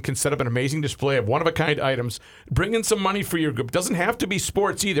Auction can set up an amazing display of one-of-a-kind items, bring in some money for your group. Doesn't have to be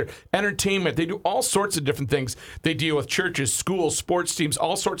sports either. Entertainment. They do all sorts of different things. They deal with churches, schools, sports teams,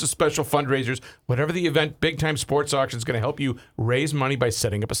 all sorts of special fundraisers. Whatever the event, Big Time Sports Auction is going to help you raise money by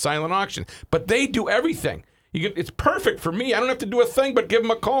setting up a silent auction. But they do everything. It's perfect for me. I don't have to do a thing but give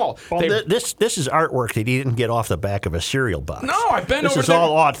them a call. Well, this is artwork that he didn't get off the back of a cereal box. No, I've been This over is there.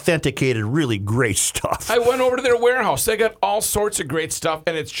 all authenticated, really great stuff. I went over to their warehouse. They got all sorts of great stuff,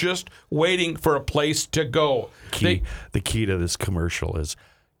 and it's just waiting for a place to go. The key to this commercial is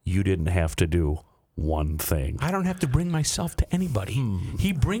you didn't have to do one thing. I don't have to bring myself to anybody.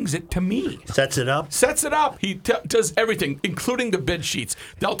 He brings it to me. Sets it up. Sets it up. He does everything, including the bid sheets.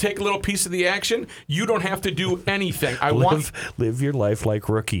 They'll take a little piece of the action. You don't have to do anything. Live your life like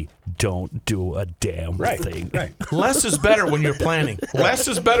Rookie. Don't do a damn thing. Right. Less is better when you're planning. Less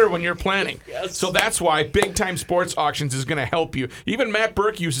is better when you're planning. Yes. So that's why Big Time Sports Auctions is going to help you. Even Matt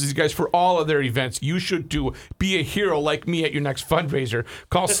Burke uses these guys for all of their events. You should do. Be a hero like me at your next fundraiser.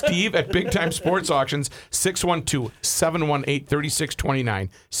 Call Steve at Big Time Sports Auctions, 612-718-3629.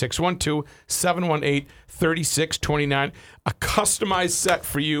 612-718-3629. A customized set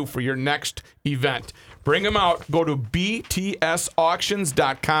for you for your next event. Bring them out. Go to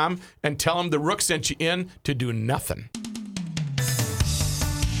btsauctions.com and tell them the Rook sent you in to do nothing.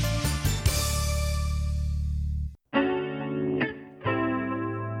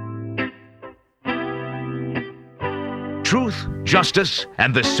 Truth, justice,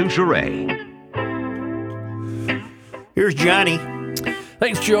 and the Soucheray. Here's Johnny.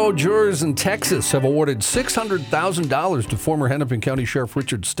 Thanks, Joe. Jurors in Texas have awarded $600,000 to former Hennepin County Sheriff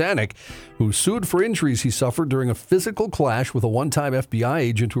Richard Stanek, who sued for injuries he suffered during a physical clash with a one-time FBI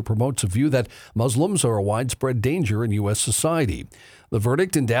agent who promotes a view that Muslims are a widespread danger in U.S. society. The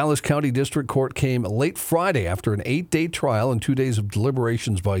verdict in Dallas County District Court came late Friday after an 8-day trial and 2 days of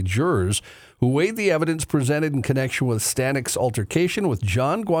deliberations by jurors who weighed the evidence presented in connection with Stanek's altercation with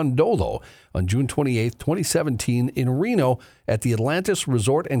John Guandolo on June 28, 2017 in Reno at the Atlantis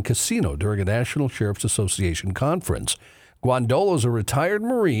Resort and Casino during a National Sheriff's Association conference. Guandolo is a retired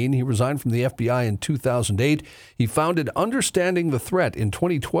Marine. He resigned from the FBI in 2008. He founded Understanding the Threat in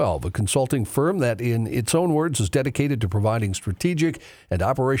 2012, a consulting firm that, in its own words, is dedicated to providing strategic and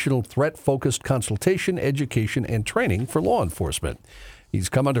operational threat-focused consultation, education, and training for law enforcement. He's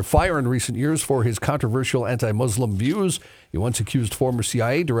come under fire in recent years for his controversial anti-Muslim views. He once accused former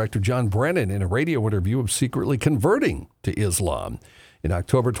CIA Director John Brennan in a radio interview of secretly converting to Islam. In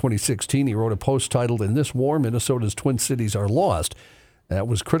October 2016, he wrote a post titled, "In This War, Minnesota's Twin Cities Are Lost." That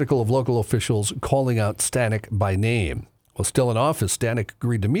was critical of local officials calling out Stanek by name. While still in office, Stanek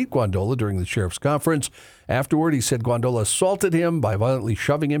agreed to meet Guandola during the sheriff's conference. Afterward, he said Guandola assaulted him by violently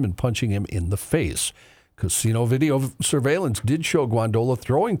shoving him and punching him in the face. Casino video surveillance did show Guandola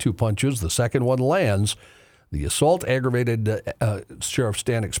throwing 2 punches. The second one lands. The assault aggravated Sheriff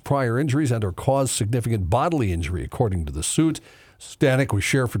Stanek's prior injuries and or caused significant bodily injury, according to the suit. Stanek was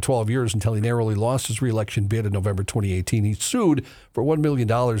sheriff for 12 years until he narrowly lost his re-election bid in November 2018. He sued for $1 million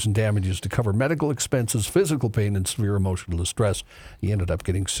in damages to cover medical expenses, physical pain, and severe emotional distress. He ended up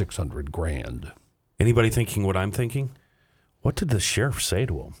getting $600,000. Anybody thinking what I'm thinking? What did the sheriff say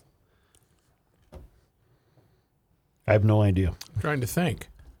to him? I have no idea. I'm trying to think.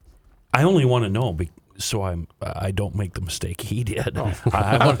 I only want to know so I don't make the mistake he did. Oh.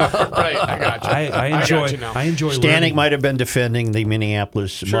 Right, I got you. I enjoy. Stanek might have been defending the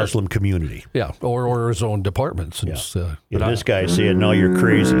Minneapolis Muslim community. Yeah, or his own department. Since, this guy saying, "No, you're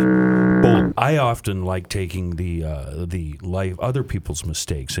crazy." Boom. I often like taking the life other people's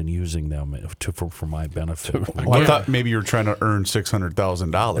mistakes and using them for my benefit. I thought maybe you were trying to earn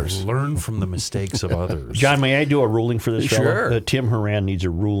 $600,000. Learn from the mistakes of others. John, may I do a ruling for this Sure. fellow? Tim Horan needs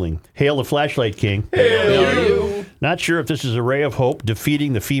a ruling. Hail the Flashlight King. Hail you. Not sure if this is a ray of hope,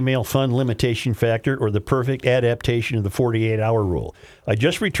 defeating the female fun limitation factor, or the perfect adaptation of the 48-hour rule. I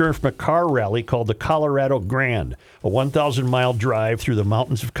just returned from a car rally called the Colorado Grand, a 1,000-mile drive through the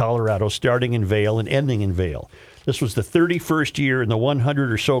mountains of Colorado, starting in Vail and ending in Vail. This was the 31st year, and the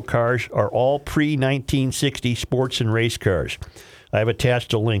 100 or so cars are all pre-1960 sports and race cars. I have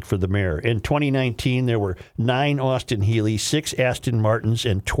attached a link for the mayor. In 2019, there were 9 Austin Healys, 6 Aston Martins,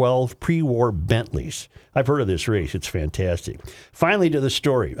 and 12 pre-war Bentleys. I've heard of this race. It's fantastic. Finally, to the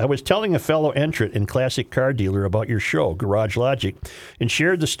story. I was telling a fellow entrant and classic car dealer about your show, Garage Logic, and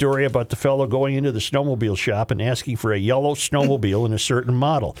shared the story about the fellow going into the snowmobile shop and asking for a yellow snowmobile in a certain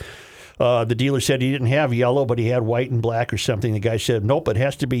model. The dealer said he didn't have yellow, but he had white and black or something. The guy said, nope, it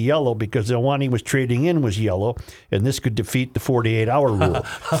has to be yellow because the one he was trading in was yellow, and this could defeat the 48-hour rule.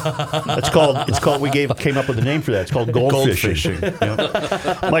 We came up with a name for that. It's called goldfishing.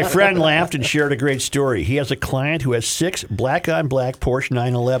 Yep. My friend laughed and shared a great story. He has a client who has 6 black-on-black Porsche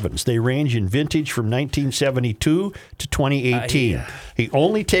 911s. They range in vintage from 1972 to 2018. He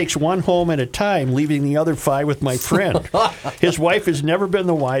only takes one home at a time, leaving the other 5 with my friend. His wife has never been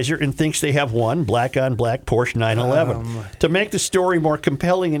the wiser and thinks they have one black-on-black Porsche 911. To make the story more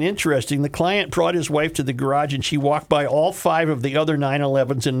compelling and interesting, the client brought his wife to the garage and she walked by all 5 of the other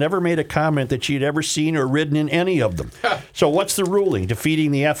 911s and never made a comment that she had ever seen or ridden in any of them. So what's the ruling?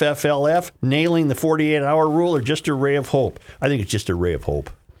 Defeating the FFLF, nailing the 48-hour rule, or just a ray of hope? I think it's just a ray of hope.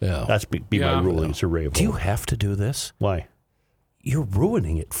 Yeah. That's be my ruling. It's a rave. Do you have to do this? Why? You're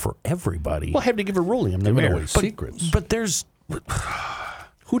ruining it for everybody. Well, I have to give a ruling. I'm the Giving mayor. away secrets. But there's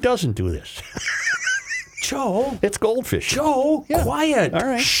Who doesn't do this? Joe. It's goldfish. Joe, quiet. All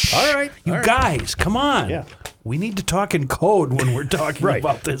right. Shh. All right. You guys, come on. Yeah. We need to talk in code when we're talking Right.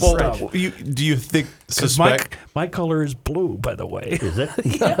 about this Well, stuff. do you think 'Cause my color is blue, by the way. Is it?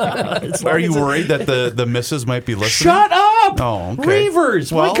 Yeah, as long Are you as it- worried that the missus might be listening? Shut up! Oh, okay.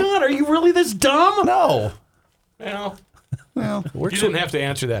 Reavers! Well- My God, are you really this dumb? No. Well, Well, you didn't have to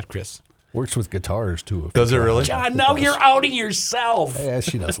answer that, Chris. Works with guitars, too. Does it really? John, now you're outing yourself. Yeah,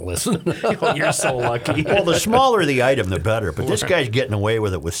 she doesn't listen. Oh, you're so lucky. Well, the smaller the item, the better. But this guy's getting away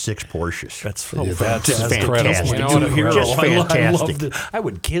with it with 6 Porsches. That's fantastic. fantastic. You know what, Just fantastic. I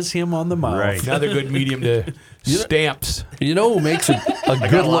would kiss him on the mouth. Right. Another good medium to stamps. You know who makes a I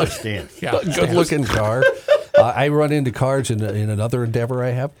good got a lot look, of stamps. Yeah, good looking car? I run into cars in another endeavor I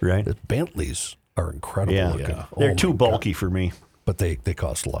have. Right. The Bentleys are incredible Yeah. looking. Yeah. They're Oh, too my bulky for me. but they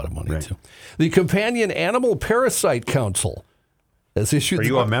cost a lot of money Right. too. The Companion Animal Parasite Council has issued. Are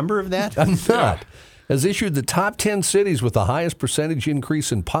you a member of that? I'm not. Has issued the top 10 cities with the highest percentage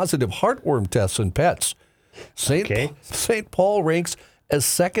increase in positive heartworm tests in pets. St. Paul ranks as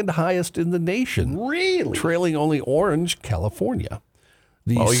second highest in the nation. Really? Trailing only Orange, California.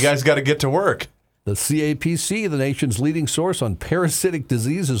 Oh, you guys got to get to work. The CAPC, the nation's leading source on parasitic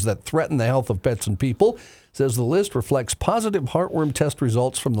diseases that threaten the health of pets and people, says the list reflects positive heartworm test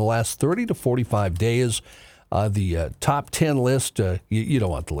results from the last 30 to 45 days. The top 10 list, you don't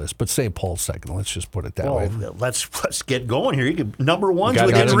want the list, but St. Paul's second. Let's just put it that way. Let's get going here. You can, number one's Got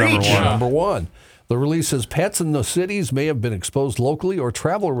within it, reach. Number one. The release says pets in the cities may have been exposed locally or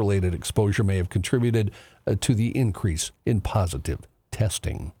travel-related exposure may have contributed to the increase in positive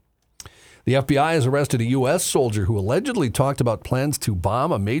testing. The FBI has arrested a U.S. soldier who allegedly talked about plans to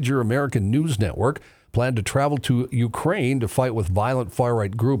bomb a major American news network, planned to travel to Ukraine to fight with violent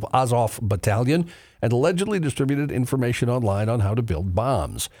far-right group Azov Battalion, and allegedly distributed information online on how to build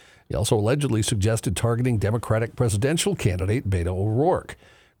bombs. He also allegedly suggested targeting Democratic presidential candidate Beto O'Rourke.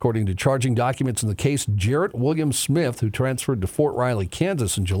 According to charging documents in the case, Jarrett William Smith, who transferred to Fort Riley,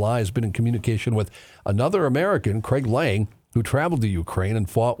 Kansas in July, has been in communication with another American, Craig Lang, who traveled to Ukraine and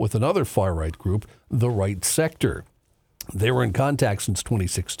fought with another far-right group, the Right Sector. They were in contact since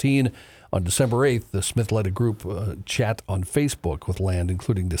 2016. On December 8th, the Smith led a group chat on Facebook with Land,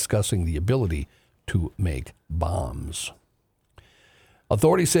 including discussing the ability to make bombs.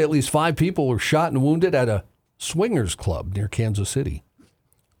 Authorities say at least 5 people were shot and wounded at a swingers club near Kansas City.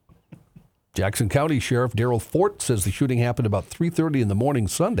 Jackson County Sheriff Daryl Fort says the shooting happened about 3:30 in the morning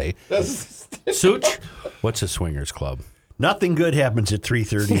Sunday. Such? What's a swingers club? Nothing good happens at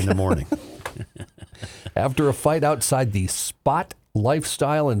 3:30 in the morning. After a fight outside the Spot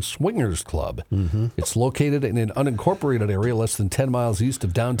Lifestyle and Swingers Club. Mm-hmm. It's located in an unincorporated area less than 10 miles east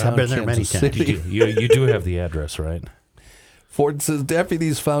of downtown I've been there Kansas many times. City. You do have the address, right? Ford says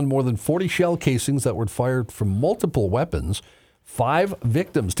deputies found more than 40 shell casings that were fired from multiple weapons. 5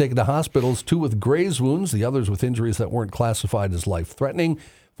 victims taken to hospitals, 2 with graze wounds, the others with injuries that weren't classified as life-threatening.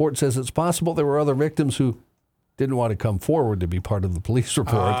 Ford says it's possible there were other victims who didn't want to come forward to be part of the police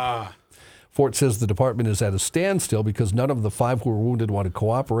report. Fort says the department is at a standstill because none of the 5 who were wounded want to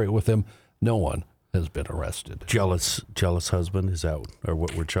cooperate with him. No one has been arrested. Jealous husband, is that or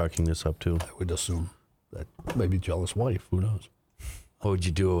what we're chalking this up to? I would assume that maybe jealous wife. Who knows? What would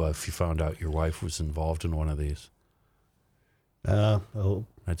you do if you found out your wife was involved in one of these?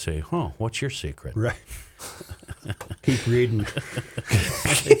 I'd say, what's your secret? Right. Keep reading.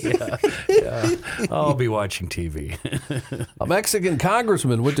 yeah. I'll be watching TV. A Mexican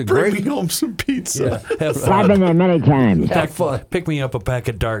congressman went to Bring me home some pizza. Yeah, have I've been there many times. Have fun. Pick me up a pack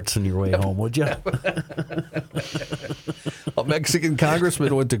of darts on your way home, would you? A Mexican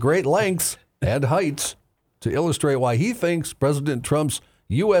congressman went to great lengths and heights to illustrate why he thinks President Trump's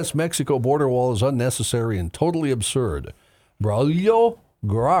U.S.-Mexico border wall is unnecessary and totally absurd. Braulio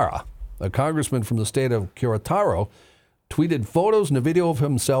Guerra, a congressman from the state of Querétaro, tweeted photos and a video of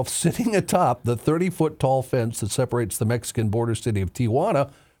himself sitting atop the 30-foot tall fence that separates the Mexican border city of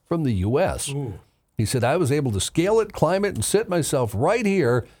Tijuana from the U.S. Ooh. He said, I was able to scale it, climb it, and sit myself right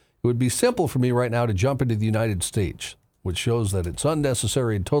here. It would be simple for me right now to jump into the United States, which shows that it's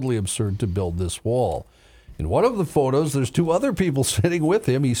unnecessary and totally absurd to build this wall. In one of the photos, there's 2 other people sitting with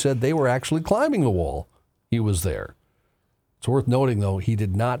him. He said they were actually climbing the wall. He was there. It's worth noting, though, he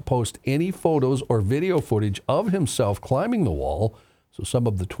did not post any photos or video footage of himself climbing the wall, so some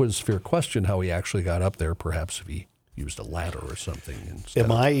of the Twizosphere question how he actually got up there, perhaps if he used a ladder or something.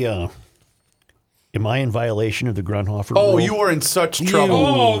 Am I Am I in violation of the Grunhofer Oh, rule? you were in such trouble.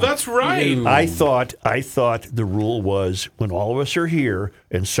 Oh, that's right. I thought the rule was when all of us are here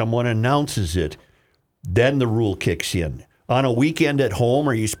and someone announces it, then the rule kicks in. On a weekend at home,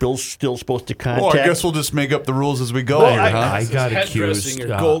 are you still supposed to contact? Well, I guess we'll just make up the rules as we go. Well, here, huh? I got Head accused. dressing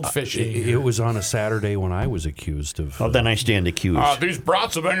or goldfishing. It was on a Saturday when I was accused of. Oh, then I stand accused. These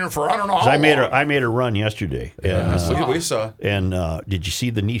brats have been here for I don't know how 'Cause long. I made a run yesterday. And, we saw. And did you see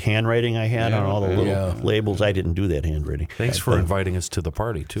the neat handwriting I had on all the little labels? I didn't do that handwriting. Thanks for inviting us to the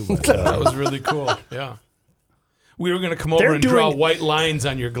party too. by the way. That was really cool. Yeah. We were going to come over They're and draw doing- white lines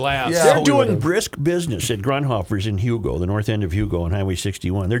on your glass. They're doing brisk business at Grunhofer's in Hugo, the north end of Hugo on Highway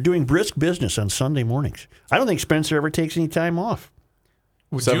 61. They're doing brisk business on Sunday mornings. I don't think Spencer ever takes any time off.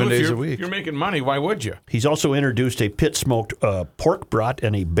 Would 7 you, if days you're- a week. You're making money. Why would you? He's also introduced a pit-smoked pork brat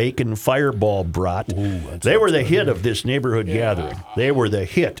and a bacon fireball brat. They were the hit of this neighborhood gathering. They were the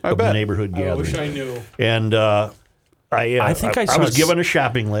hit of the neighborhood gathering. I wish I knew. And I think I I saw was given a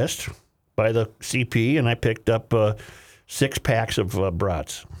shopping list by the CP, and I picked up 6 packs of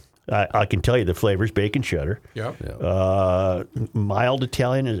brats. I can tell you the flavors: bacon cheddar, mild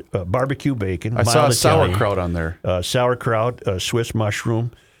Italian barbecue bacon. I saw a sauerkraut on there. Sauerkraut, Swiss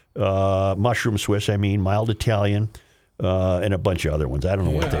mushroom, mushroom Swiss. I mean, mild Italian, and a bunch of other ones. I don't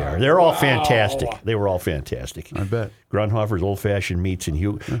know what they are. They're all fantastic. They were all fantastic. I bet. Grunhofer's old-fashioned meats and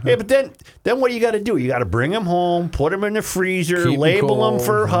Hugo. Yeah, but then what do you got to do? You got to bring them home, put them in the freezer, Keep 'em label them cold.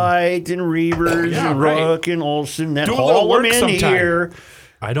 for Height and Reavers and Rook and Olson, then Do a little haul them work in sometime. here.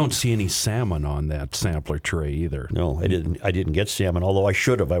 I don't see any salmon on that sampler tray either. No, I didn't get salmon, although I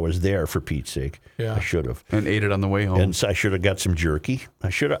should have. I was there for Pete's sake. Yeah. I should have. And ate it on the way home. And so I should have got some jerky. I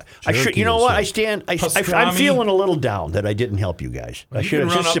should. Jerky You know is what? it. I'm Pastrami. feeling a little down that I didn't help you guys. I you should can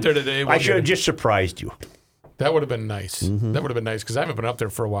have run just. up there today. We'll I get should have it. just surprised you. That would have been nice. Mm-hmm. That would have been nice because I haven't been up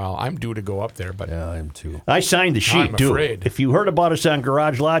there for a while. I'm due to go up there, but Yeah, I am too. I signed the sheet I'm too. afraid. If you heard about us on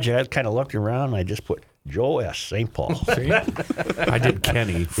Garage Logic, I kind of looked around and I just put Joe S. St. Paul. I did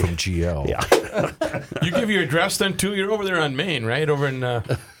Kenny from GL. Yeah. you give your address then too. You're over there on Main, right? Over in.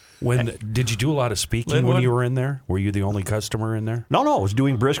 Did you do a lot of speaking Linwood? when you were in there? Were you the only customer in there? No, I was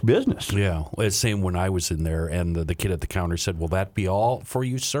doing brisk business. Yeah, it's same when I was in there, and the kid at the counter said, "Will that be all for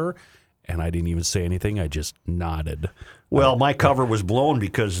you, sir?" And I didn't even say anything. I just nodded. Well, my cover was blown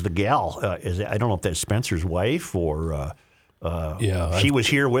because the gal I don't know if that's Spencer's wife or. She was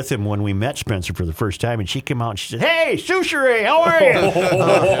here with him when we met Spencer for the first time, and she came out and she said, "Hey, Sushere, how are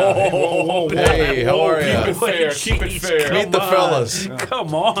you?" Hey, how are Keep it you? fair. Keep it fair. Meet the fellas.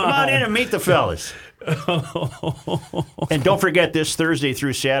 Come on. Come on in and meet the fellas. And don't forget, this Thursday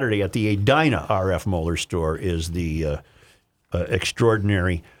through Saturday at the Edina RF Moeller store is the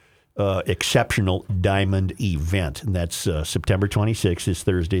extraordinary, exceptional diamond event. And that's September 26th, is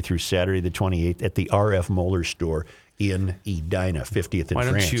Thursday through Saturday the 28th at the RF Moeller store in Edina, 50th in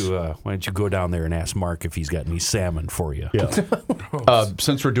France. Why don't you go down there and ask Mark if he's got any salmon for you? Yeah.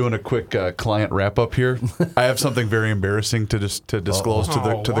 Since we're doing a quick client wrap up here, I have something very embarrassing to disclose to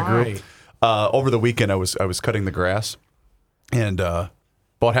the group. Over the weekend, I was cutting the grass, and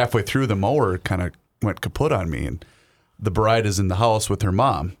about halfway through, the mower kind of went kaput on me, and the bride is in the house with her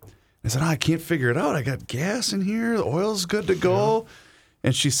mom. I said, I can't figure it out. I got gas in here. The oil's good to go.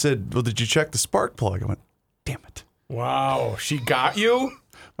 And she said, well, did you check the spark plug? I went, damn it. Wow, she got you?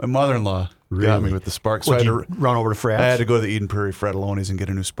 My mother-in-law got me with the spark. So I What, had you to run over to Fraps? I had to go to the Eden Prairie Fratelloni's and get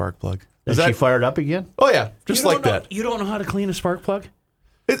a new spark plug. Is she fired up again? Oh, yeah, just like that. You don't know how to clean a spark plug?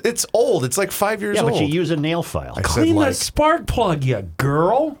 It's old. It's like 5 years Yeah, old. but you use a nail file. I said Clean like. the spark plug, you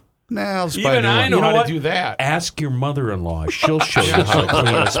girl. Nah, I'll just buy a Even new I one. know You know how what? to do that. Ask your mother-in-law. She'll show you how to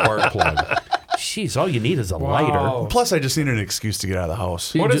clean a spark plug. Jeez, all you need is a lighter. Plus, I just needed an excuse to get out of the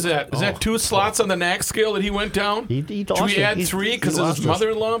house. What is that? Is that 2 slots on the knack scale that he went down? He Should lost we it. add He 3 because lost his us.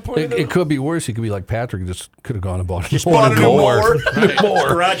 mother-in-law pointed It could be worse. He could be like Patrick. Just could have gone and bought Just a bought a new mower. mower.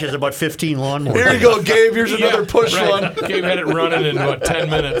 Garage has about 15 lawnmowers. Here you go, Gabe. Here's another push right. one. Gabe had it running in about 10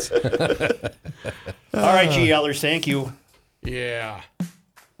 minutes. All right, GLers, thank you. Yeah.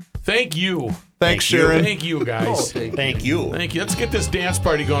 Thank you. Thanks, Sharon. Thank you, guys. Thank you. Thank you. Let's get this dance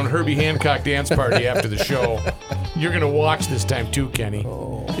party going. Herbie Hancock dance party after the show. You're going to watch this time too, Kenny.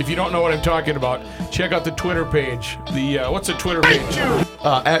 If you don't know what I'm talking about, check out the Twitter page. What's the Twitter page?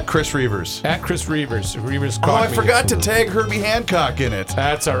 At Chris Reavers. At Chris Reavers. Reavers Oh, caught I me. forgot to tag Herbie Hancock in it.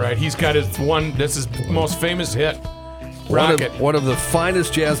 That's all right. He's got that's his most famous hit. Rocket. One of the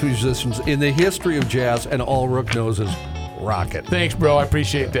finest jazz musicians in the history of jazz, and all Rook knows is Rocket. Thanks, bro. I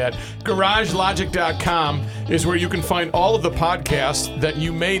appreciate that. GarageLogic.com is where you can find all of the podcasts that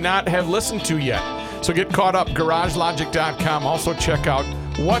you may not have listened to yet. So get caught up. GarageLogic.com. Also check out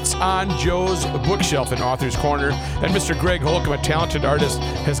What's on Joe's Bookshelf in Author's Corner. And Mr. Greg Holcomb, a talented artist,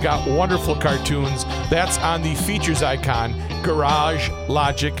 has got wonderful cartoons. That's on the features icon,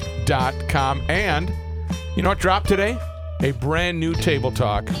 garagelogic.com. And you know what dropped today? A brand new Table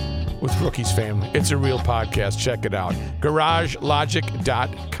Talk with Rookie's Family. It's a real podcast. Check it out.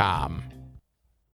 garagelogic.com.